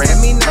get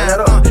me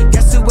now.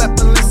 Guess who at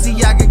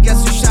Balenciaga?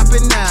 Guess who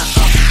shopping now?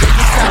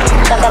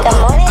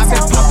 I've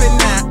been popping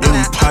now.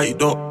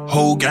 Piped up,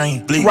 whole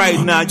gang bleak. Right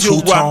now,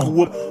 you rockin'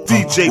 with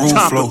DJ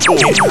Tonka Toy.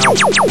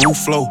 Roof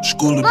flow,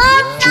 school of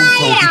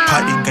Juco. He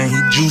piped the gang,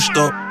 he juiced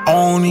up. I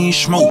don't even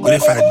smoke, but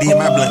if I did,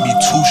 my blunt be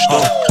too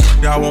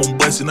stuck. Y'all won't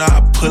bust it, now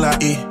I pull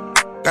out, yeah.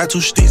 Got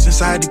 2 sticks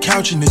inside the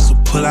couch and it's a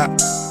pull out.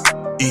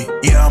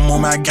 Yeah, I'm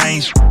on my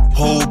gang shit.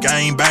 Whole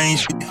gang bang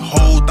shit.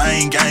 Whole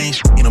thing gang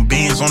shit. In the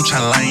Benz, I'm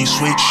tryna lane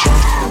switch.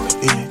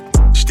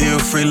 Yeah. Still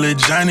free Lil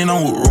Johnny,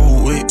 don't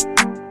roll with.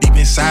 Deep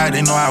inside,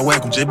 they know I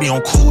whack 'em, just be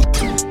on cool.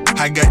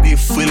 I got that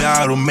fully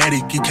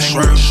automatic, you can't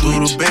run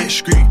through the back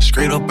street.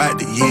 Straight up out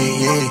the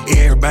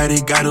yeah.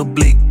 Everybody got a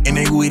blick, and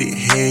they with it,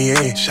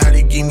 yeah.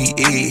 Shawty give me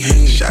egg,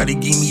 shawty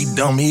give me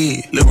dumb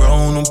head. Live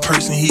on them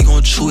person, he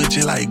gon' chew it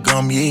just like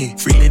gum, yeah.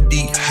 Free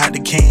deep, hot the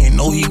can,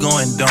 know he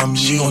going dumb,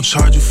 yeah. She gon'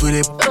 charge you for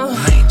that,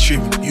 I ain't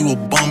trippin', you a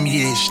bum,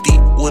 yeah.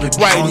 Steep with a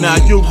right now,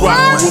 you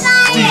rockin' with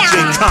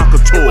DJ Tonka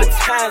Toy.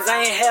 Times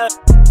I ain't held,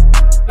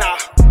 nah,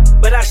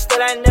 but I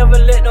still ain't never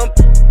let them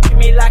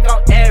me like I'm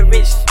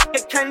average. I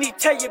can't even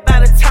tell you by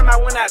the time I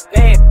went out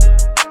bad.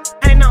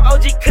 Ain't no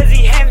OG cause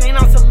he having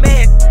on some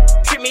mad.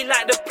 Treat me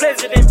like the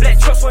president, black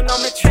trucks when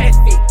I'm in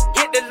traffic.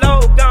 Get the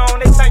load gone,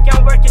 they think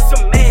I'm working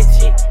some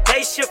magic.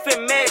 They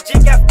shifting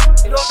magic, I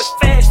f***ed up the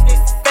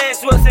fastest.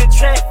 Fast was in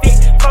traffic,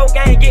 4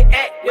 gang get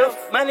active.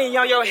 Money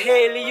on your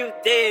head, leave you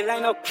dead,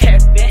 ain't no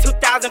capping.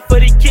 2,000 for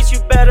the kiss, you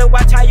better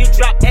watch how you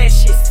drop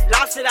ashes.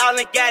 Lost it all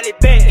and got it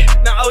back,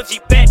 now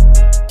OG back.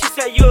 She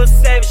said you a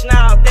savage,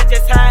 now that's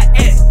just how I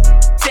act.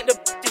 Sent the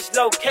this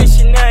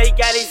location, now he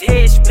got his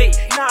head split.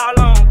 Now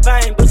all on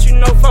vein, but you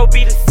know 4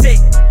 be the sick.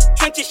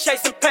 Trenches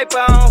chasing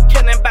paper, I don't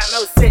care nothing about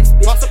no sex,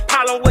 bitch. What's the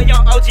problem with your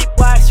OG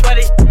boy? I swear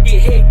this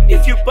get hit.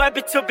 If you bump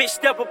into bitch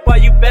step up,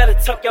 boy, you better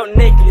tuck your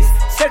necklace.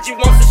 Said you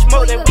want some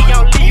smoke, then we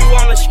gon' leave you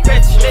on the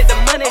stretch. Let the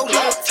money do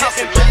the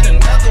talking, but you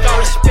don't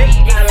respect.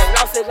 I done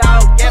lost it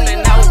all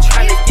gambling, I was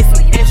trying to get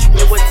some extra.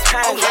 With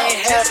time, I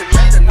ain't had it.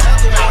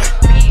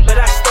 But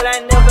I still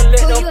ain't never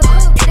let them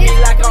treat me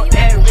like I'm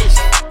average.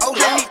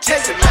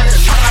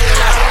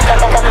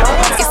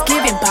 It's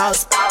giving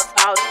boss.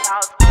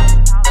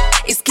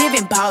 It's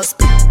giving boss.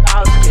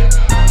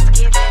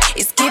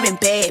 It's giving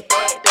bad.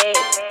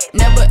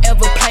 Never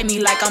ever play me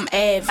like I'm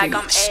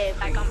average.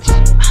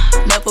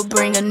 Never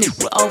bring a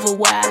nigga over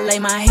where I lay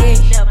my head.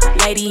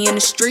 Lady in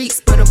the streets,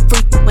 put a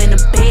freak in the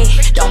bed.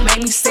 Don't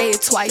make me say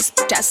it twice,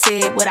 bitch, I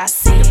said what I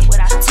said.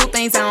 2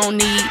 things I don't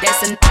need,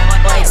 that's a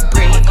boy's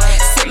bread.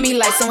 Sip me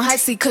like some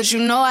Hi-C, cause you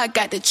know I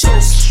got the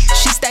juice.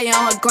 She stay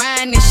on her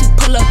grind and she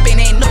pull up and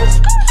ain't no.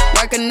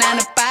 Work a 9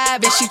 to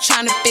 5 and she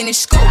tryna finish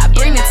school. I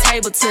bring the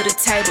table to the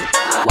table,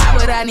 why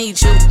would I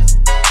need you?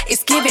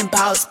 It's giving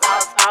boss.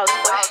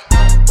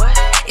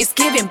 It's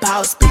giving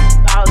boss.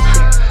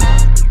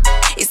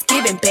 It's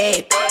giving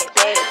bad.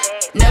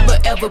 Never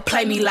ever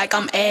play me like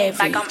I'm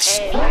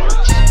average.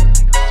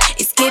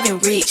 It's giving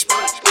rich.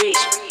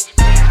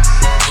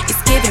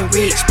 It's giving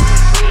rich.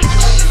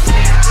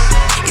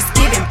 It's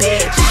giving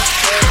bad.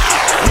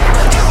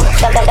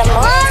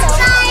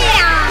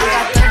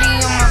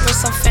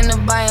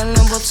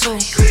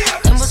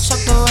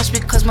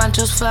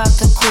 Ghost fly out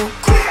the coop.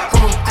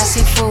 Ooh, I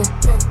see food.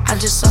 I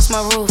just lost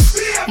my roof.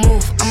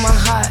 Move, I'm a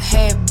hot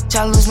head, bitch,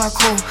 I lose my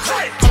cool.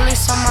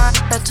 Police on my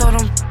I told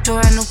them you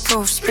had no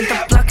proof. Spin the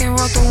block and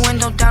roll the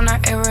window down, I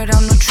air it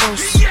out, no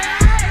truce.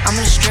 I'm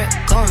in the strip,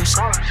 guns.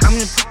 I'm in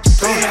the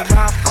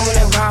rob, I'm in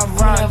that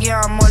rob.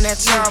 Yeah, I'm on that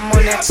team, I'm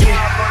on that team.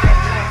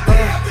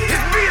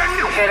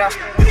 Hit off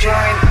the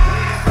joint.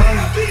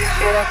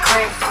 Hit that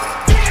crank.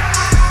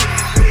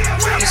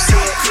 You see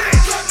it.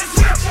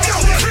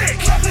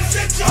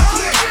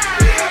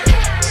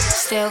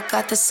 Still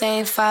got the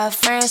same 5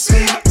 friends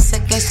with me. It's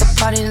against the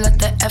party, let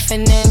the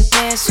effing in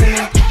dance with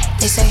me.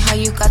 They say how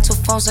you got 2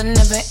 phones and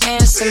never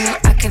answer me.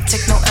 I can't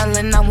take no L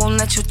and I won't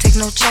let you take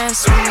no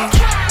chance with me.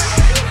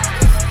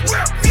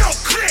 Rep your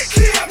click,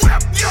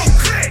 rep your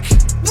click,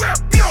 rep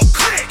your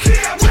click,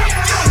 rep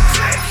your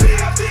click.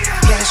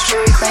 Yeah, it's true,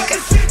 we think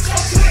it.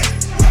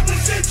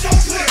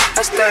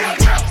 That's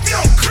 30,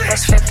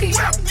 that's 50.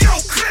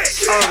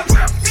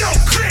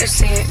 You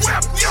see it.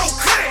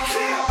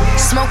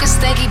 Smoking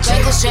stanky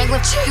jangles,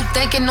 jangling. You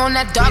thinking on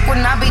that dark when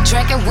I be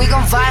drinking? We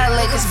gon'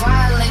 violate this.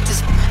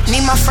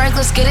 Need my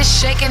Franklins, get it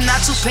shaking.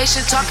 Not too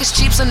patient, talk is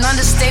cheap's an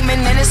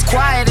understatement, and it's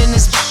quiet in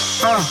this.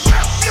 Rep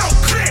your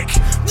click,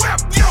 rep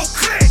your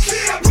click,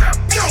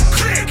 rep your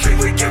click.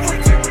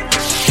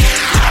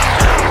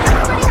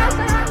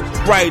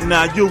 Right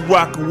now, you're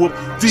rocking with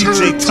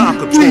DJ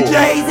Tonka Toy.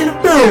 DJs in the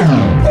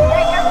building.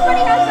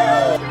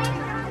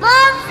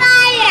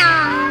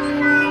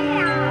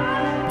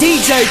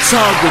 DJ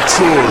Tonka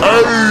Toy.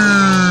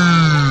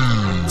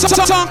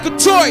 Tonka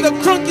Toy, the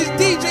crunkiest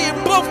DJ in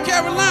both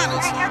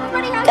Carolinas.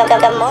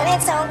 Good morning,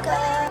 Tonka.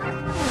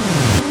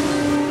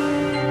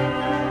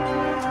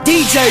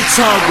 DJ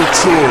Tonka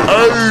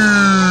Toy.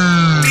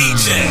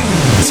 DJ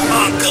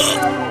Tonka.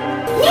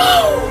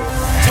 Woo!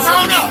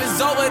 Turn up. Beef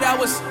is over, that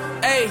was,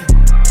 ayy.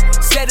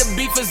 Said the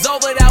beef is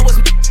over, that was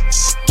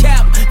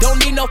cap. Don't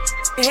need no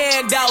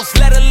handouts,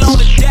 let alone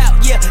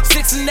adapt. Yeah,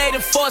 6 and 8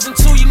 and 4s and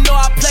 2, you know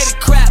I play the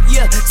crap.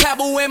 Yeah,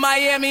 taboo in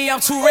Miami, I'm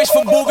too rich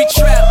for booby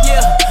trap.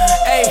 Yeah,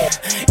 ayy,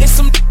 it's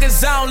some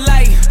niggas I don't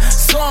like,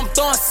 so I'm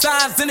throwing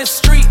signs in the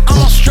street. I'm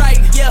on strike.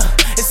 Yeah,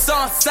 it's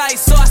on sight,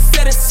 so I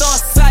said it's on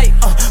sight.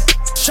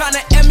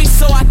 Tryna end me,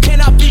 so I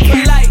cannot be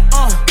polite.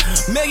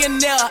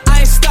 Millionaire, I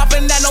ain't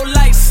stopping at no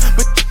lights,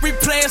 but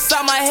replay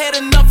inside my head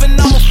enough and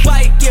I'ma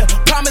fight. Yeah,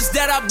 promise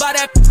that I buy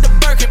that the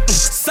Birkin.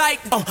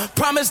 Psych.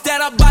 Promise that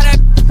I buy that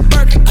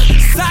Birkin.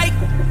 Psych.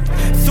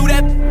 Threw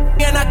that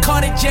and I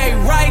called it Jay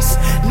Rice.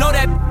 Know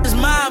that is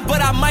mine,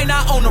 but I might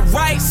not own the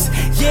rights.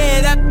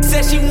 Yeah, that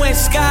said she went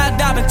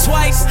skydiving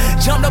twice.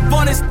 Jumped up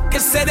on this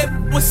and said it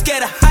was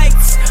scared of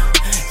heights.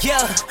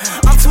 Yeah,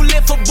 I'm too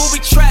lit for booby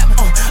trap.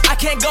 I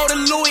can't go to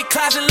Louis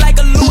closet like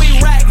a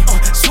Louis rack.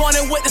 Sworn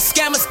in with the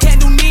scammers,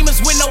 can't do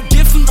Nemas with no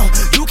Diffie.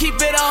 You keep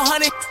it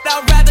 100,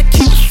 I'd rather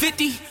keep it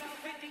 50.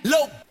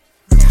 Low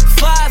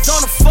flies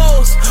on the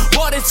foes.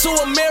 Walked into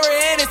a mirror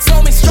and it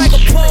told me strike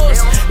a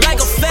pose. Like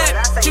a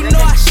fat, you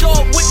know I show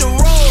up with the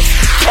rolls.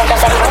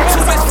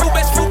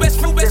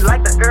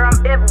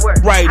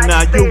 Right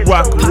now, you're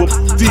rocking with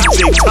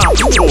DJ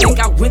Tonka Toy. Think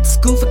I went to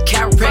school for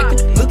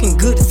chiropractic. Looking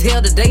good as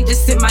hell today,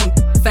 just sent my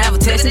 5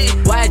 attachments.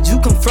 Why'd you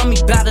come from me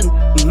about a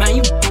man?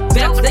 You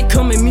back, they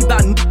come at me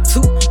about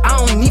too. I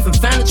don't even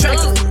find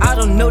attractive. I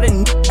don't know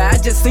that I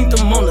just seen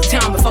them on the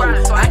town before.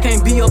 I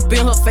can't be up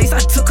in her face, I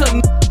took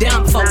her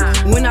down before.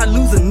 When I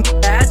lose a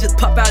I just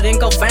pop out and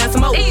go find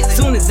some more.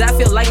 Soon as I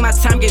feel like my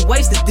time get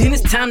wasted, then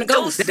it's time to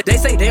go. They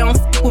say they don't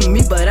f with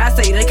me, but I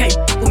say they can't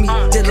f with me.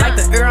 Just like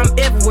the air, I'm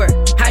everywhere.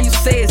 How you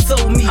say it,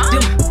 so me.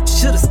 Them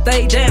should've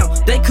stayed down.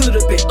 They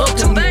could've been up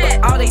to me,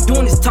 but all they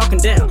doing is talking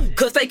down,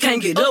 cause they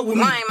can't get up with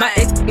me. My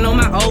ex know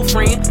my old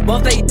friend,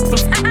 both they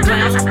some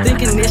clowns.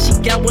 Thinking that she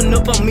got one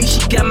up on me,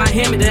 she got my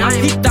hand me down.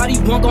 He thought he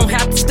wasn't gon'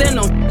 have to stand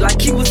on like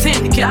he was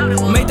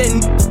handicapped. Made that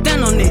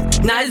stand on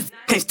it, now this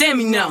can't stand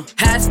me now.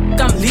 High as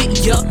I'm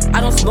lit, yeah.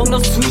 I don't smoke no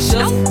sweet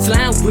shots.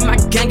 Slime with my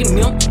gang and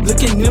them,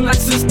 looking them like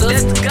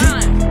sisters.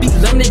 Be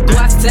loving they go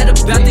outside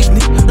about these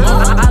niggas.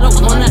 I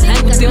don't wanna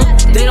hang with them,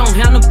 they don't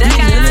have no dick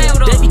in it.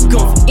 They be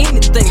going for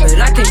anything,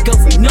 but I can't go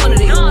for none of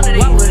them.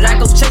 Why would I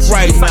go chase you?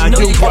 Right now,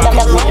 you're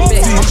rocking with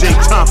DJ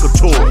Tonka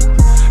Toy.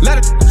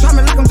 Let it try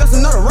me like I'm just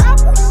another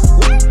rapper.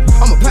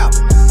 I'm a pal,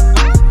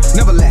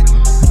 never lack.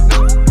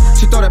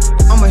 She thought that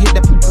I'ma hit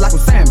that like a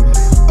salmon.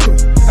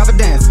 Have a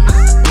dance,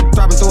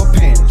 driving through a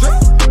pan.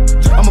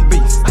 I'm a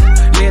beast,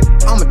 yeah,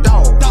 I'm a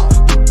dog.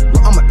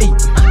 I'ma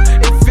eat.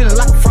 It feeling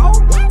like a frog.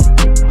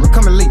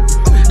 Come and leave.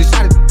 The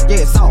shot is,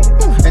 yeah, it's all.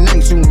 And now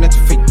you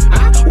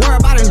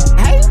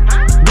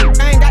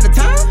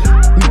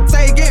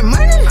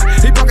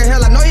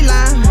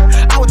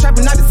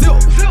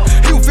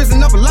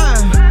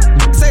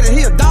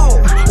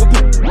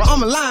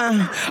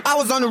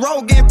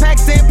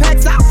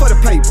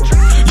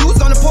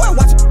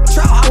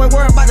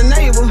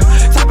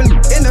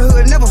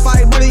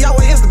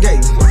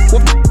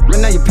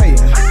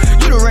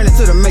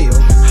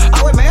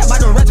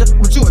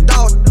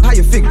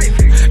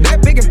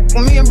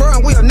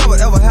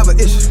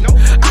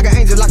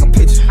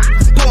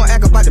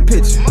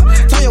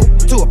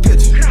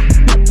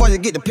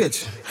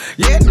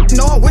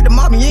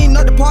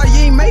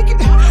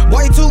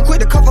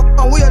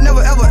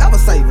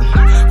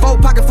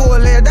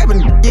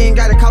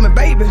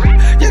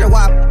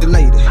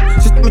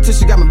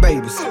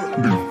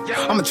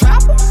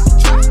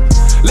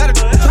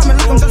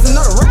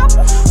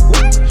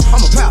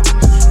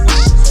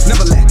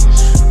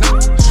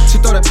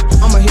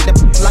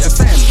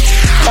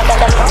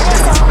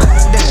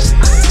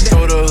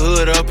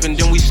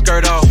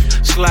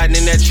sliding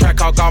in that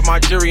track, I got my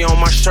jury on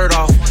my shirt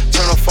off.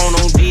 Turn the phone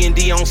on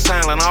D&D on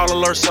silent, all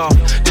alerts off.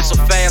 This a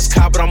fast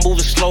car, but I'm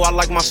moving slow, I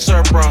like my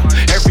syrup, bro.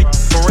 Every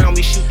around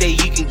me shoot they,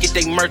 you can get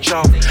they merch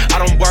off. I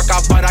don't work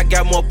out, but I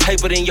got more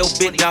paper than your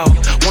bit, dog.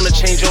 Wanna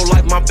change your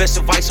life, my best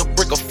advice, a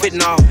brick of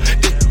fitting off.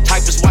 This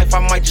type is wife, I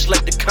might just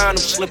let the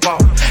condom slip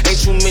off. Ain't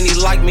too many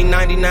like me,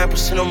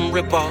 99% of them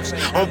rip-offs.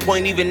 On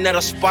point, even at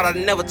a spot, I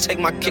never take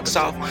my kicks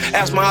off.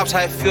 Ask my ops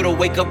how it feel to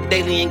wake up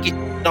daily and get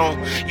on.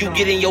 You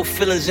get in your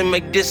feelings and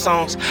make diss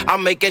songs. I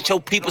make at your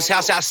people's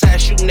house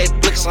outside shooting that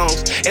blick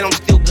songs. And I'm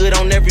still good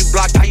on every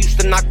block, I used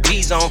to knock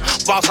D's on.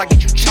 Boss, I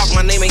get you chalk,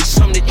 my name ain't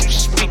something that you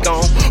speak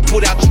on.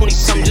 Put out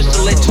 20-something just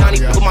to let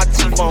Johnny put my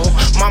teeth on.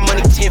 My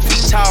money 10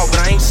 feet tall, but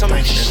I ain't something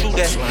you shoot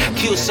at.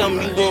 Kill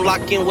something you won't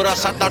lock in with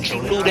us, I thought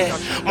you knew that.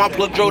 My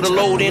plug drove the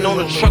load in on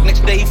the truck,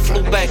 next day he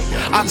flew back.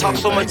 I talk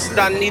so much that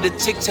I need a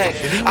tic-tac.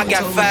 I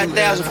got 5,000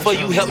 for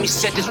you, help me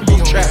set this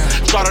wolf trap.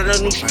 Started a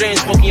new strand,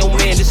 smoking your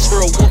man, this for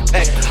a wolf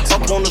pack.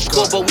 Up on the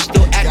score, but we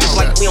still acting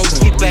like we don't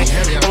get back.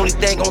 Only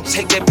thing gon'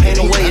 take that pain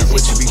away is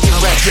if you get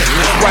rap.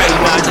 Right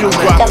now, you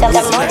rockin'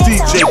 with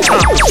DJ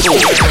Tonka Toy.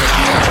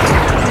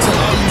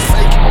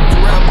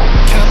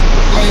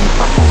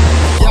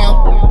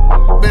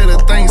 Y'all better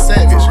think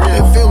savage.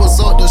 If it was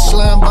up the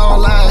slime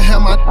ball, I'd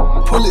have my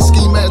pull it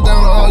ski mat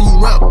down on all you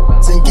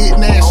rappers and get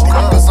nasty.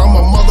 Cause I'm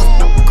a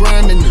motherfucker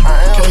grinding it.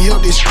 Can't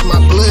help this shit,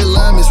 my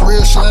bloodline is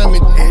real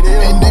slimy.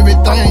 And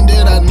everything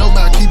that I know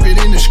about, keep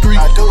it in the street.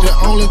 The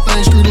only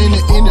thing screwed in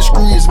the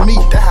industry is me.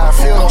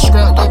 I'm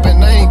scrapped up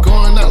and I ain't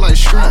going out like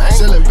street.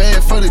 Selling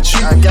bad for the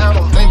cheap.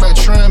 Think about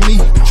trying me,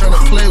 trying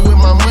to play with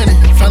my money.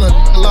 Found a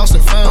lost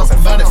and found,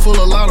 body full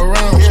of lot of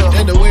rounds.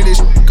 That's the way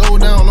this go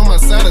down on my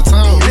side of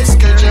town.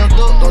 Get jumped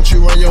up, don't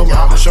you run your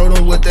mouth. Show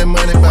them what that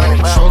money about.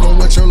 Show them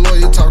what your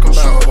lawyer talking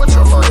about.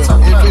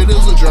 If it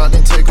is a drop,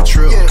 then take a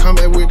trip. Come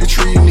back with the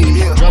tree you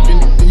need. Drop it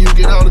and you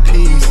get all the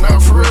peas.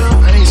 Not for real,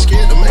 I ain't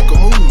scared to make a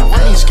move.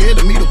 I ain't scared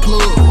to meet a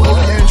plug.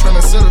 I ain't trying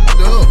to set it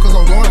up, cause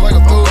I'm going like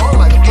a thug.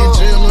 Get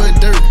jail or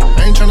dirt,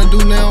 I ain't trying to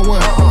do now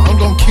one. I'm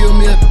gonna kill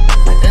me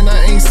and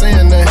I ain't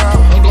saying that.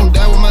 I'm gonna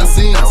die with my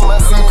sins. I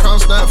done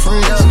crossed out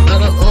friends. I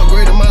done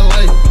upgraded my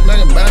life. Now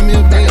I can buy me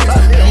a Benz. I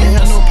ain't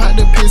had no pot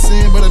to piss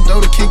in, but a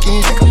dough to kick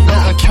in.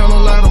 Now I count a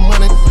lot of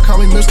money. Call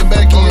me Mr.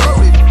 Back End.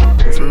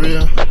 For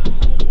real.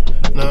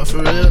 No,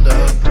 for real,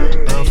 dog.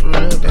 No, for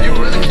real, dog. You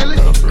really kill it?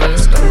 No, for real,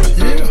 dog.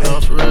 Yeah. No,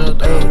 for real,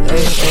 dog.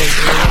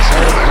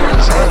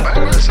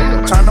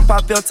 Tryna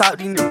pop your top,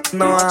 these niggas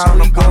know how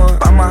we going.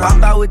 I'ma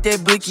hop out with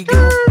that blicky, give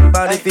a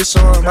about if it's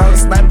showing. My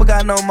sniper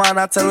got no mind,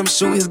 I tell him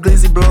shoot his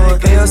glizzy blowing.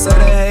 They'll say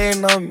they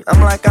hating on me, I'm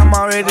like I'm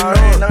already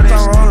knowing.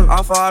 I'm rolling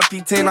off of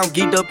RP10, I'm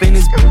geeked up in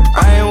this.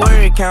 I ain't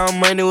worried, counting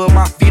money with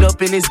my feet up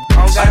in this.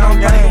 I don't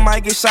think I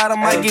might get shot, I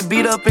might get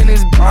beat up in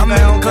this. I'm in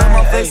the club,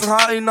 my face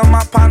hard, you know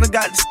my partner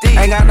got the stick.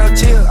 Ain't got no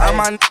chill, I'm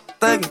my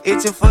thuggin',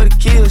 itching for the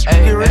kills.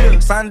 Get real,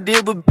 sign the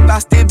deal, but I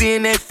still be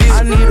in that field.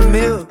 I need a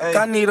meal,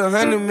 I need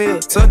 100 mil.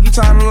 Tuck, you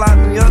tryna lock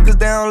me up, cause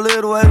they don't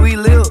live the way we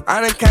live.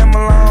 I done came a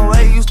long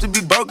way, used to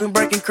be broken,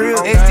 breaking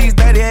cribs. XT's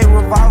 38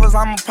 revolvers,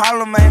 I'm a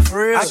problem man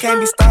for real. I can't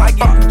be stopped, I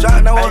get the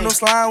drop, no one no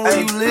slime where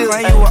you live.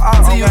 Ain't you a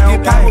op till you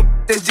get power,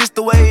 that's just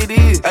the way it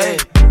is.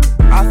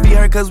 I feel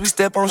her cause we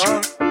step on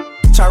shit.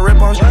 Try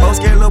rip on shit, oh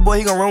scared little boy,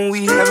 he gon' run when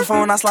we having fun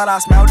when I slide, I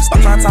smell the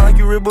stick. Tryna talk like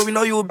you real, but we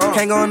know you a bitch.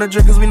 Can't go in the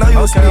drink cause we know you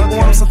a stick.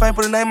 Want some fame,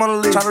 put a name on the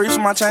list. Try to reach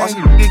for my chain,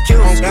 get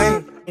killed on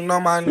game. You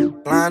know my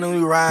nigga, line and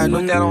we ride, no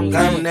that on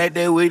game. That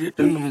day with it,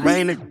 then them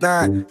rain niggas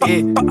dying.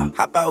 Yeah,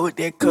 hop out with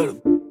that cutter,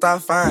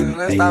 stop fine. All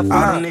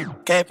them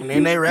niggas capping,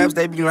 and they raps,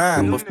 they be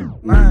lying. But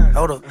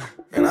hold up,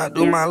 and I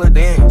do my little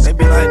dance. They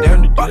be like,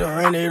 damn, you done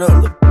ran it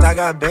up. Look, I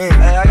got band,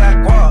 hey, I got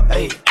guap,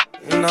 hey,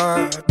 you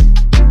know.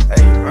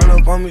 Hey, run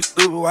up on me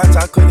stupid, watch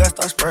how quick I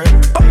start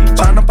spraying.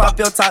 Tryna pop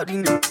your top,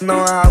 these niggas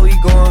knowin' how we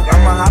going.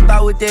 I'ma hop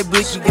out with that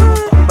blicky, give a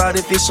fuck about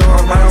if it's showing.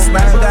 I don't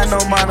snipe, got no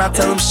mind, I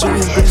tell him shoot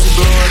his bitch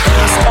blowin'.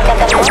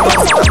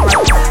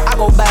 I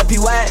go by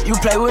P-Wide, you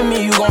play with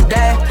me, you gon'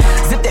 die.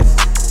 Zip that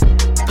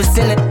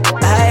percent,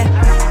 hey.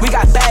 We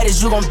got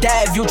baddies, you gon'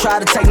 die if you try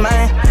to take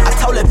mine. I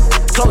told it,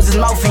 close his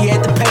mouth, he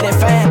had to pay that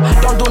fine.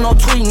 Don't do no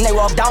tweeting, they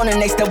walk down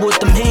and they step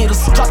with them heaters.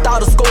 Dropped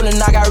out of school and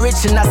I got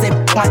rich and I said,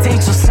 my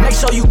teachers. Make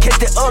sure you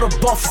catch that other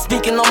buff for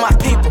speaking on my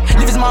people.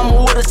 Leave his mama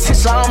with a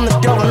tissue, I'm the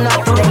devil,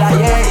 not the. They like,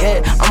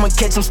 yeah, I'ma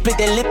catch him,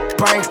 split that lip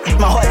brain.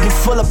 My heart be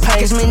full of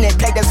pain. Catch me in that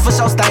pack, that's for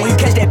sure stain. When you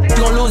catch that, you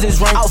gon' lose his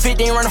ring. Outfit,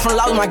 they ain't running from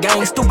loud, my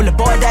gang. Stupid little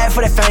boy died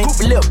for that fame.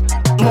 Stupid lip,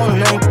 one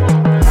name.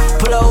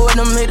 Put up with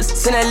them hitters,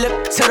 send that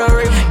lip to the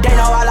river. They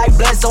know I like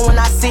blood, so when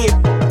I see it,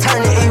 turn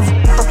it evil.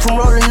 From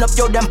rolling up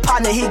your damn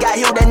partner, he got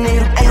healed that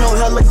needle. Ain't no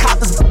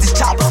helicopters, but this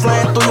chopper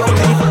flying through your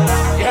people.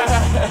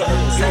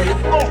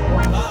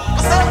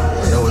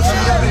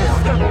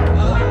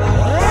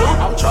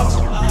 I'm Charles.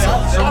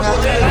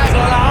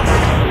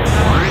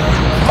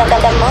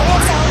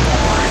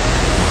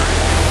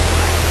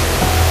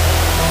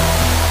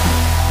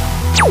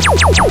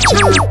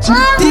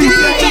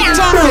 DJ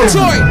Tonka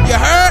Toy, you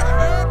heard?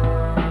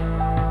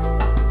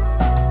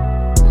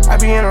 I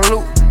be in a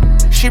loop,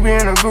 she be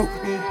in a group.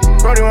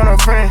 Brody want a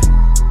friend,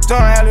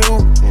 don't alley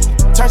hoop.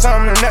 turn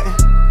something to nothing.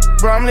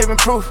 Bro, I'm living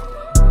proof.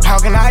 How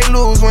can I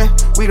lose when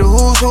we the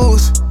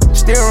who's?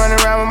 Still running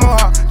around with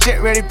Mohawk,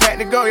 jet ready, packed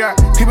to go, yard.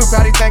 People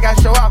probably think I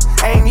show off,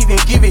 I ain't even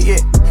give it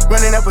yet.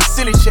 Running up a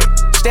silly chick,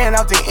 staying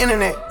off the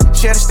internet.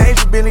 Share the stage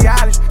with Billie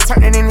Eilish,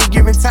 turn it any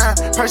given time.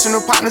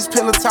 Personal partners,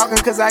 pillow talking,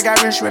 cause I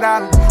got rich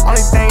without them.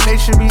 Only thing they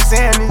should be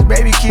saying is,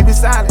 baby, keep it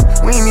silent.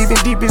 We ain't even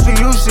deep as we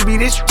used to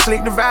be, this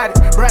slick divided.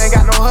 Bro ain't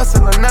got no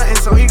hustle or nothing,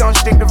 so he gon'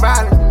 stick to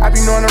violence. I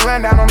be knowing the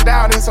rundown, I'm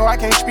doubting, so I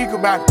can't speak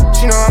about it.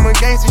 She know I'm a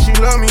gangster, she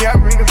love me, I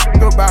bring a freak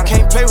about it.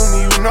 Can't play with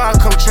me, you know I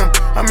coach him.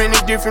 I'm in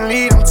a different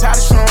league, I'm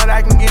tired of showing what I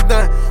can get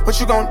done. What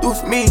you gon' do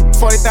for me?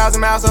 40,000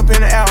 miles up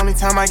in the air, only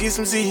time I get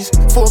some Z's.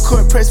 Full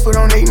court, press foot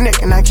on their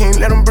neck, and I can't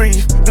let them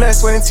breathe. Blood,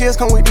 sweat, and tears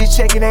come with this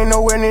check, it ain't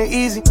nowhere near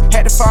easy.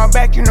 Had to fall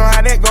back, you know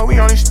how that go, we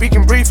only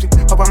speaking briefly.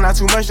 Hope I'm not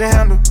too much to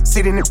handle.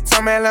 Sitting in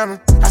from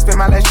Atlanta, I spent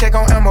my last check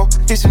on ammo.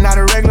 This is not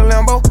a regular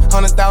Lambo.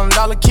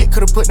 $100,000 kit,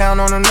 could've put down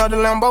on another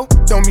Lambo.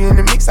 Don't be in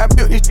the mix, I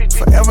built this shit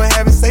forever,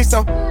 haven't say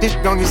so. This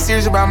don't get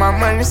serious about my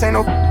money, this ain't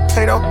no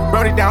Play-Doh.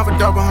 Wrote it down for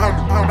double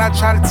hundred. I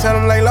try to tell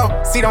him lay low.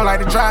 See, don't like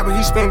to drive, but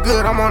he spent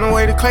good, I'm on the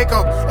way to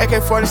Clayco.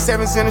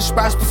 AK-47s in the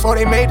spots before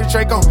they made the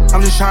Draco.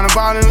 I'm just trying to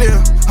ball and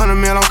live. 100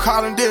 mil, I'm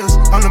calling deals.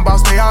 I'm the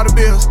boss, pay all the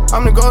bills.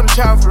 I'm the golden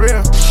child for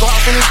real. Go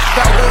off in this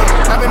got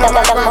love. I've been on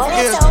my grind for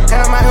years.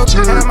 And I'm out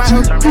here, and I'm out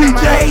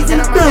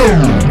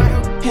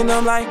here, and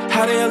I'm like,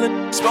 how the hell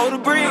it's supposed to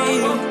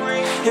breathe?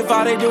 If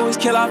all they do is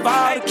kill off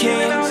all the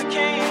kings.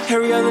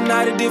 Every other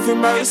night a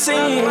different murder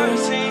scene.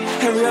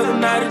 Every other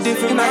night a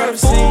different murder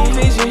scene.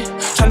 Vision,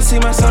 tryna see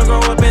my son grow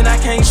up and I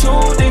can't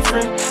choose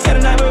different. Had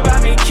a night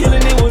about me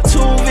killing it with two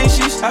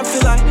vicious. I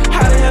feel like,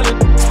 how the hell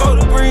it's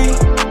supposed to breathe?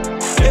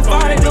 If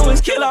all they do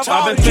is kill off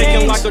all the kings. I've been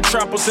thinking like a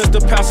trapper since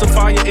the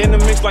pacifier. In the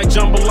mix like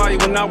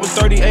jambalaya when I was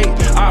 38.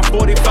 I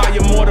 45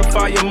 you,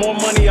 mortify you. More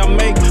money I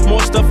make,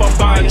 more stuff I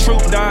buy.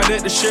 Troop died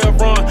at the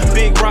Chevron.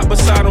 Big rock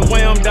beside him.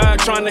 Wham died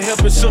trying to help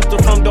his sister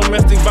from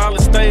domestic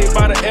violence. Stayed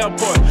by the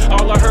airport.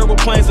 All I heard were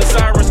planes and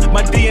sirens.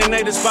 My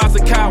DNA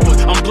despises a coward.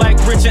 I'm black,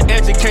 rich, and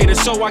educated,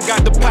 so I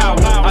got the power.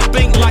 I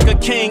think like a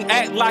king,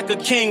 act like a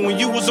king. When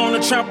you was on the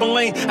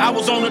trampoline, I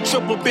was on a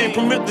triple beam.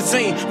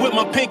 Promethazine with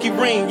my pinky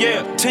ring,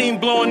 yeah. Team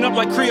blowing up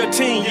like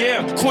creatine,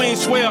 yeah. Queen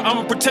swear,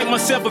 I'ma protect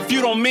myself if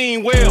you don't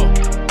mean well.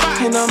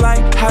 And I'm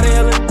like, how the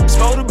hell it's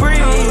supposed to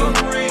breathe?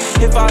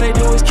 If all they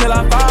do is kill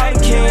off all the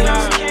kings.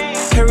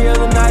 Every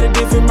other night a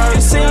different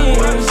murder scene.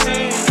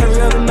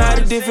 Every other night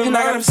a different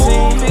murder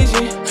scene.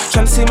 Vision,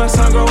 tryna see my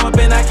son grow up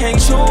and I can't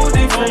choose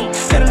different.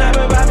 Had a night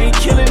about me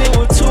killing it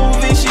with two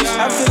vicious.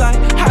 I feel like,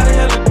 how the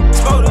hell it's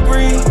supposed to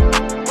breathe?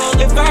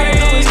 If all they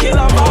do is kill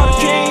off all the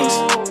kings.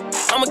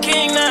 I'm a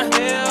king now.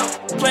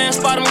 Playing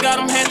spot him, got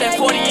him, had that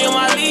 40 in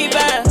my lead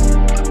bag.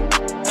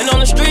 And on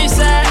the street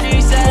side,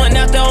 went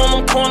out there on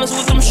them corners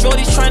with them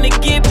shorties trying to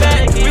get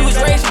back. We was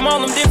raised from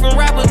all them different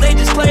rappers, they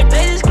just claim.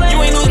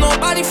 You ain't lose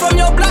nobody from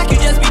your block, you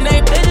just be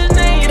named.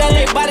 Get that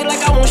lit body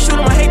like I won't shoot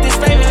him, I hate this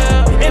famous.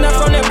 And I'm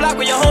from that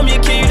block where your homie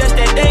will kill you, that's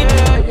that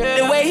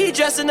danger. The way he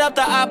dressing up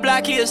the eye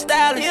block, he a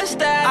stylist.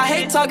 I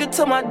hate talking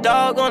to my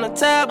dog on the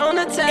tab.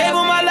 Gave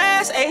him my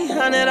last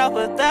 800 off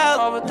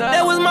 1,000.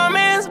 That was my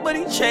man's, but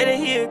he traded,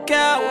 he a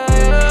coward.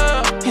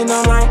 And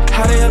I'm like,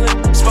 how the hell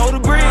it's supposed to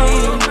breathe?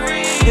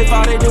 If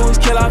all they do is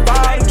kill off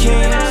all the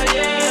kings.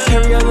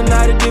 Every other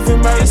night a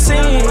different murder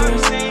scene.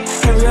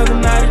 Every other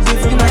night a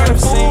different murder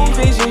scene.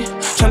 Vision,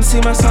 tryna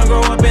see my son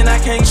grow up and I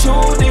can't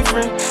choose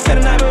different. Had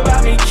a night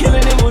about me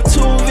killing it with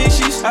two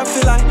vicious. I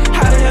feel like,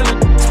 how the hell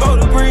it's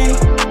supposed to breathe?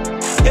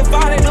 If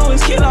all they do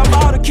is kill off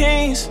all the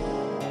kings.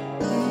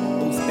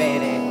 Who's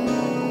badass?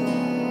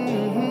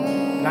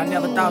 I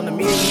never thought in a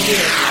million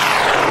years.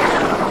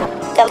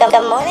 Good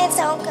morning,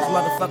 Tonka. This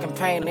motherfucking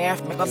pain in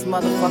Africa, this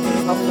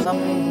motherfucking fucked up.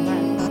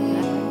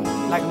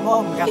 Like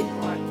mom got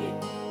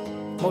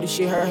Modi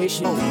shit her, his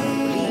shit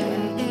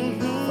bleeding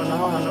from the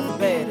heart of the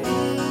bed.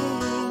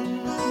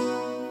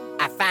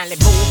 I finally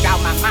moved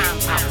out my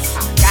mom's house.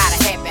 Got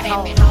a happy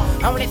home.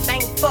 Only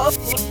thing for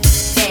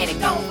daddy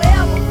gone.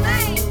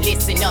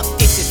 Listen up,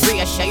 this is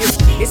real shit.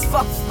 It's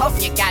fucked up,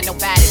 you got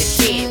nobody to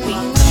share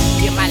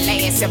with. You're my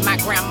last and my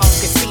grandma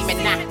can see me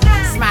now.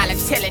 Smiling,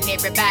 telling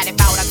everybody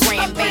about a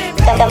grandbaby.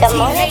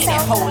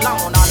 Hold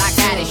on, all I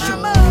got is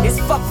you. It's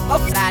fucked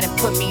up, I done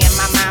put me and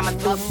my mama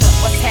through.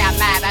 What's how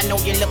live? I know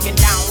you're looking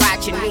down,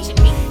 watching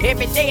me.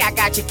 Every day I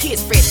got your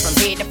kids fresh from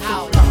head to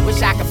foot.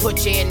 Wish I could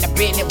put you in the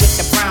Bentley with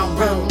the brown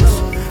rooms.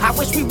 I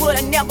wish we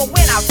would've never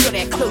went out to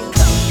that clue.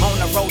 On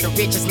the road to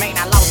riches, man,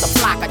 I lost a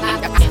flock of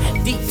nigga.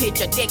 Deep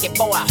picture decking,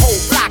 boy, a whole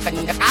block of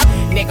nigga.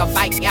 Nigga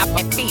fight me up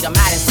and feed him,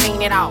 I done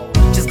seen it all.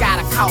 Just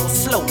gotta call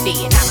slow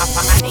dead, I'm up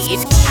on my head.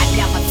 I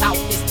never thought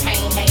this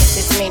pain lasts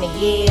this many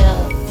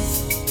years.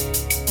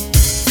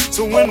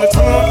 So when the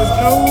trumpets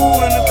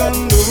blow and the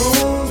thunder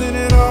rolls and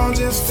it all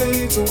just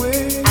fades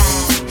away,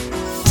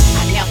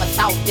 I never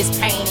thought this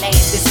pain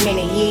lasts this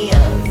many years.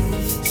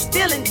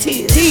 Still in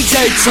tears.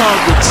 DJ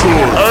Tonka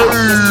Tour.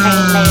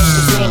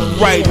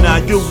 Right now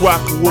you're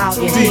rocking with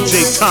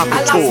DJ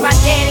Tonka Tour. I lost my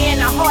daddy in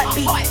a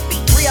heartbeat.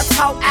 Real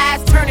talk,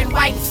 eyes turning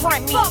white in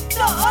front me.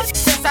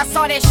 Since I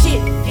saw that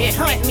shit, it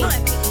hunt me.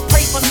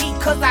 pray for me,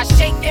 cause I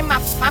shake in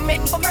my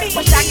meant for me.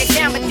 Wish I could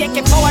down, but then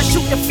before I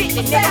shoot the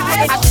 50, nigga.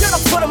 I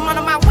should've put him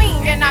under my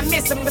wing, and I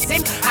miss him. But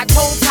see, I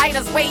told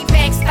Titus way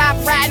back, stop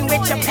riding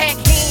with your pack.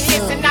 He ain't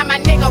listen, now my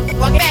nigga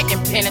was back in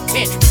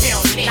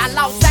penitentiary. I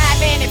lost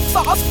side and it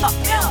fucked up.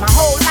 My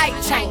whole life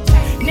changed.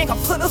 Nigga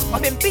put us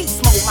up in beast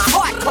mode, my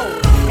heart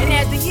cold. And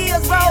as the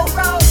years roll,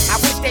 I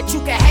wish that you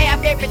could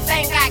have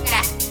everything I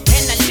got.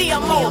 In the Leo,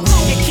 your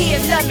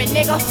kids love me,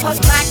 nigga. Fuck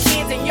my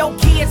kids and your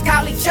kids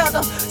call each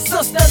other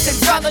sisters and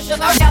brothers. You'll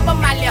never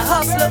my little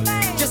hustler.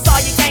 Just saw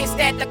your gangsta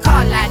at the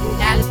car lot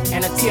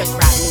and a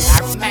teardrop.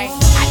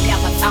 I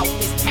never thought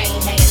this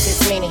pain had this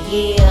many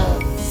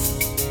years.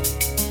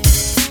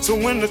 So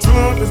when the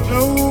trumpets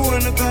blow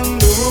and the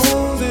thunder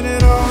rolls and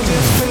it all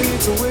just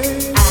fades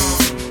away.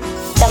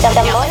 I never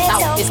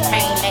thought this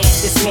pain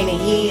lasts this many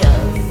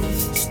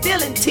years.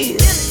 Still in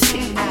tears.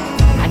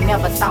 I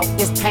never thought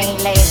this pain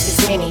lasts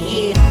this many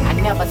years. I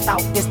never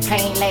thought this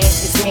pain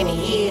lasts this many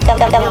years. I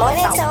never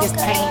thought this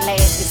pain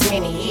lasts this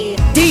many years.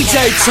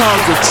 DJ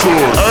Tonka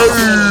Tour.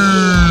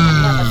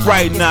 Hey.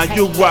 Right now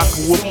you're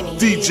rocking with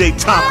DJ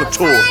Tonka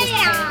Tour.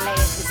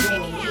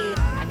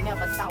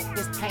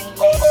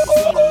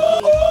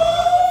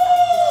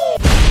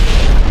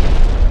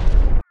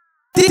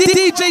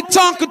 DJ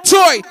Tonka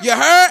Toy, you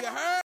heard?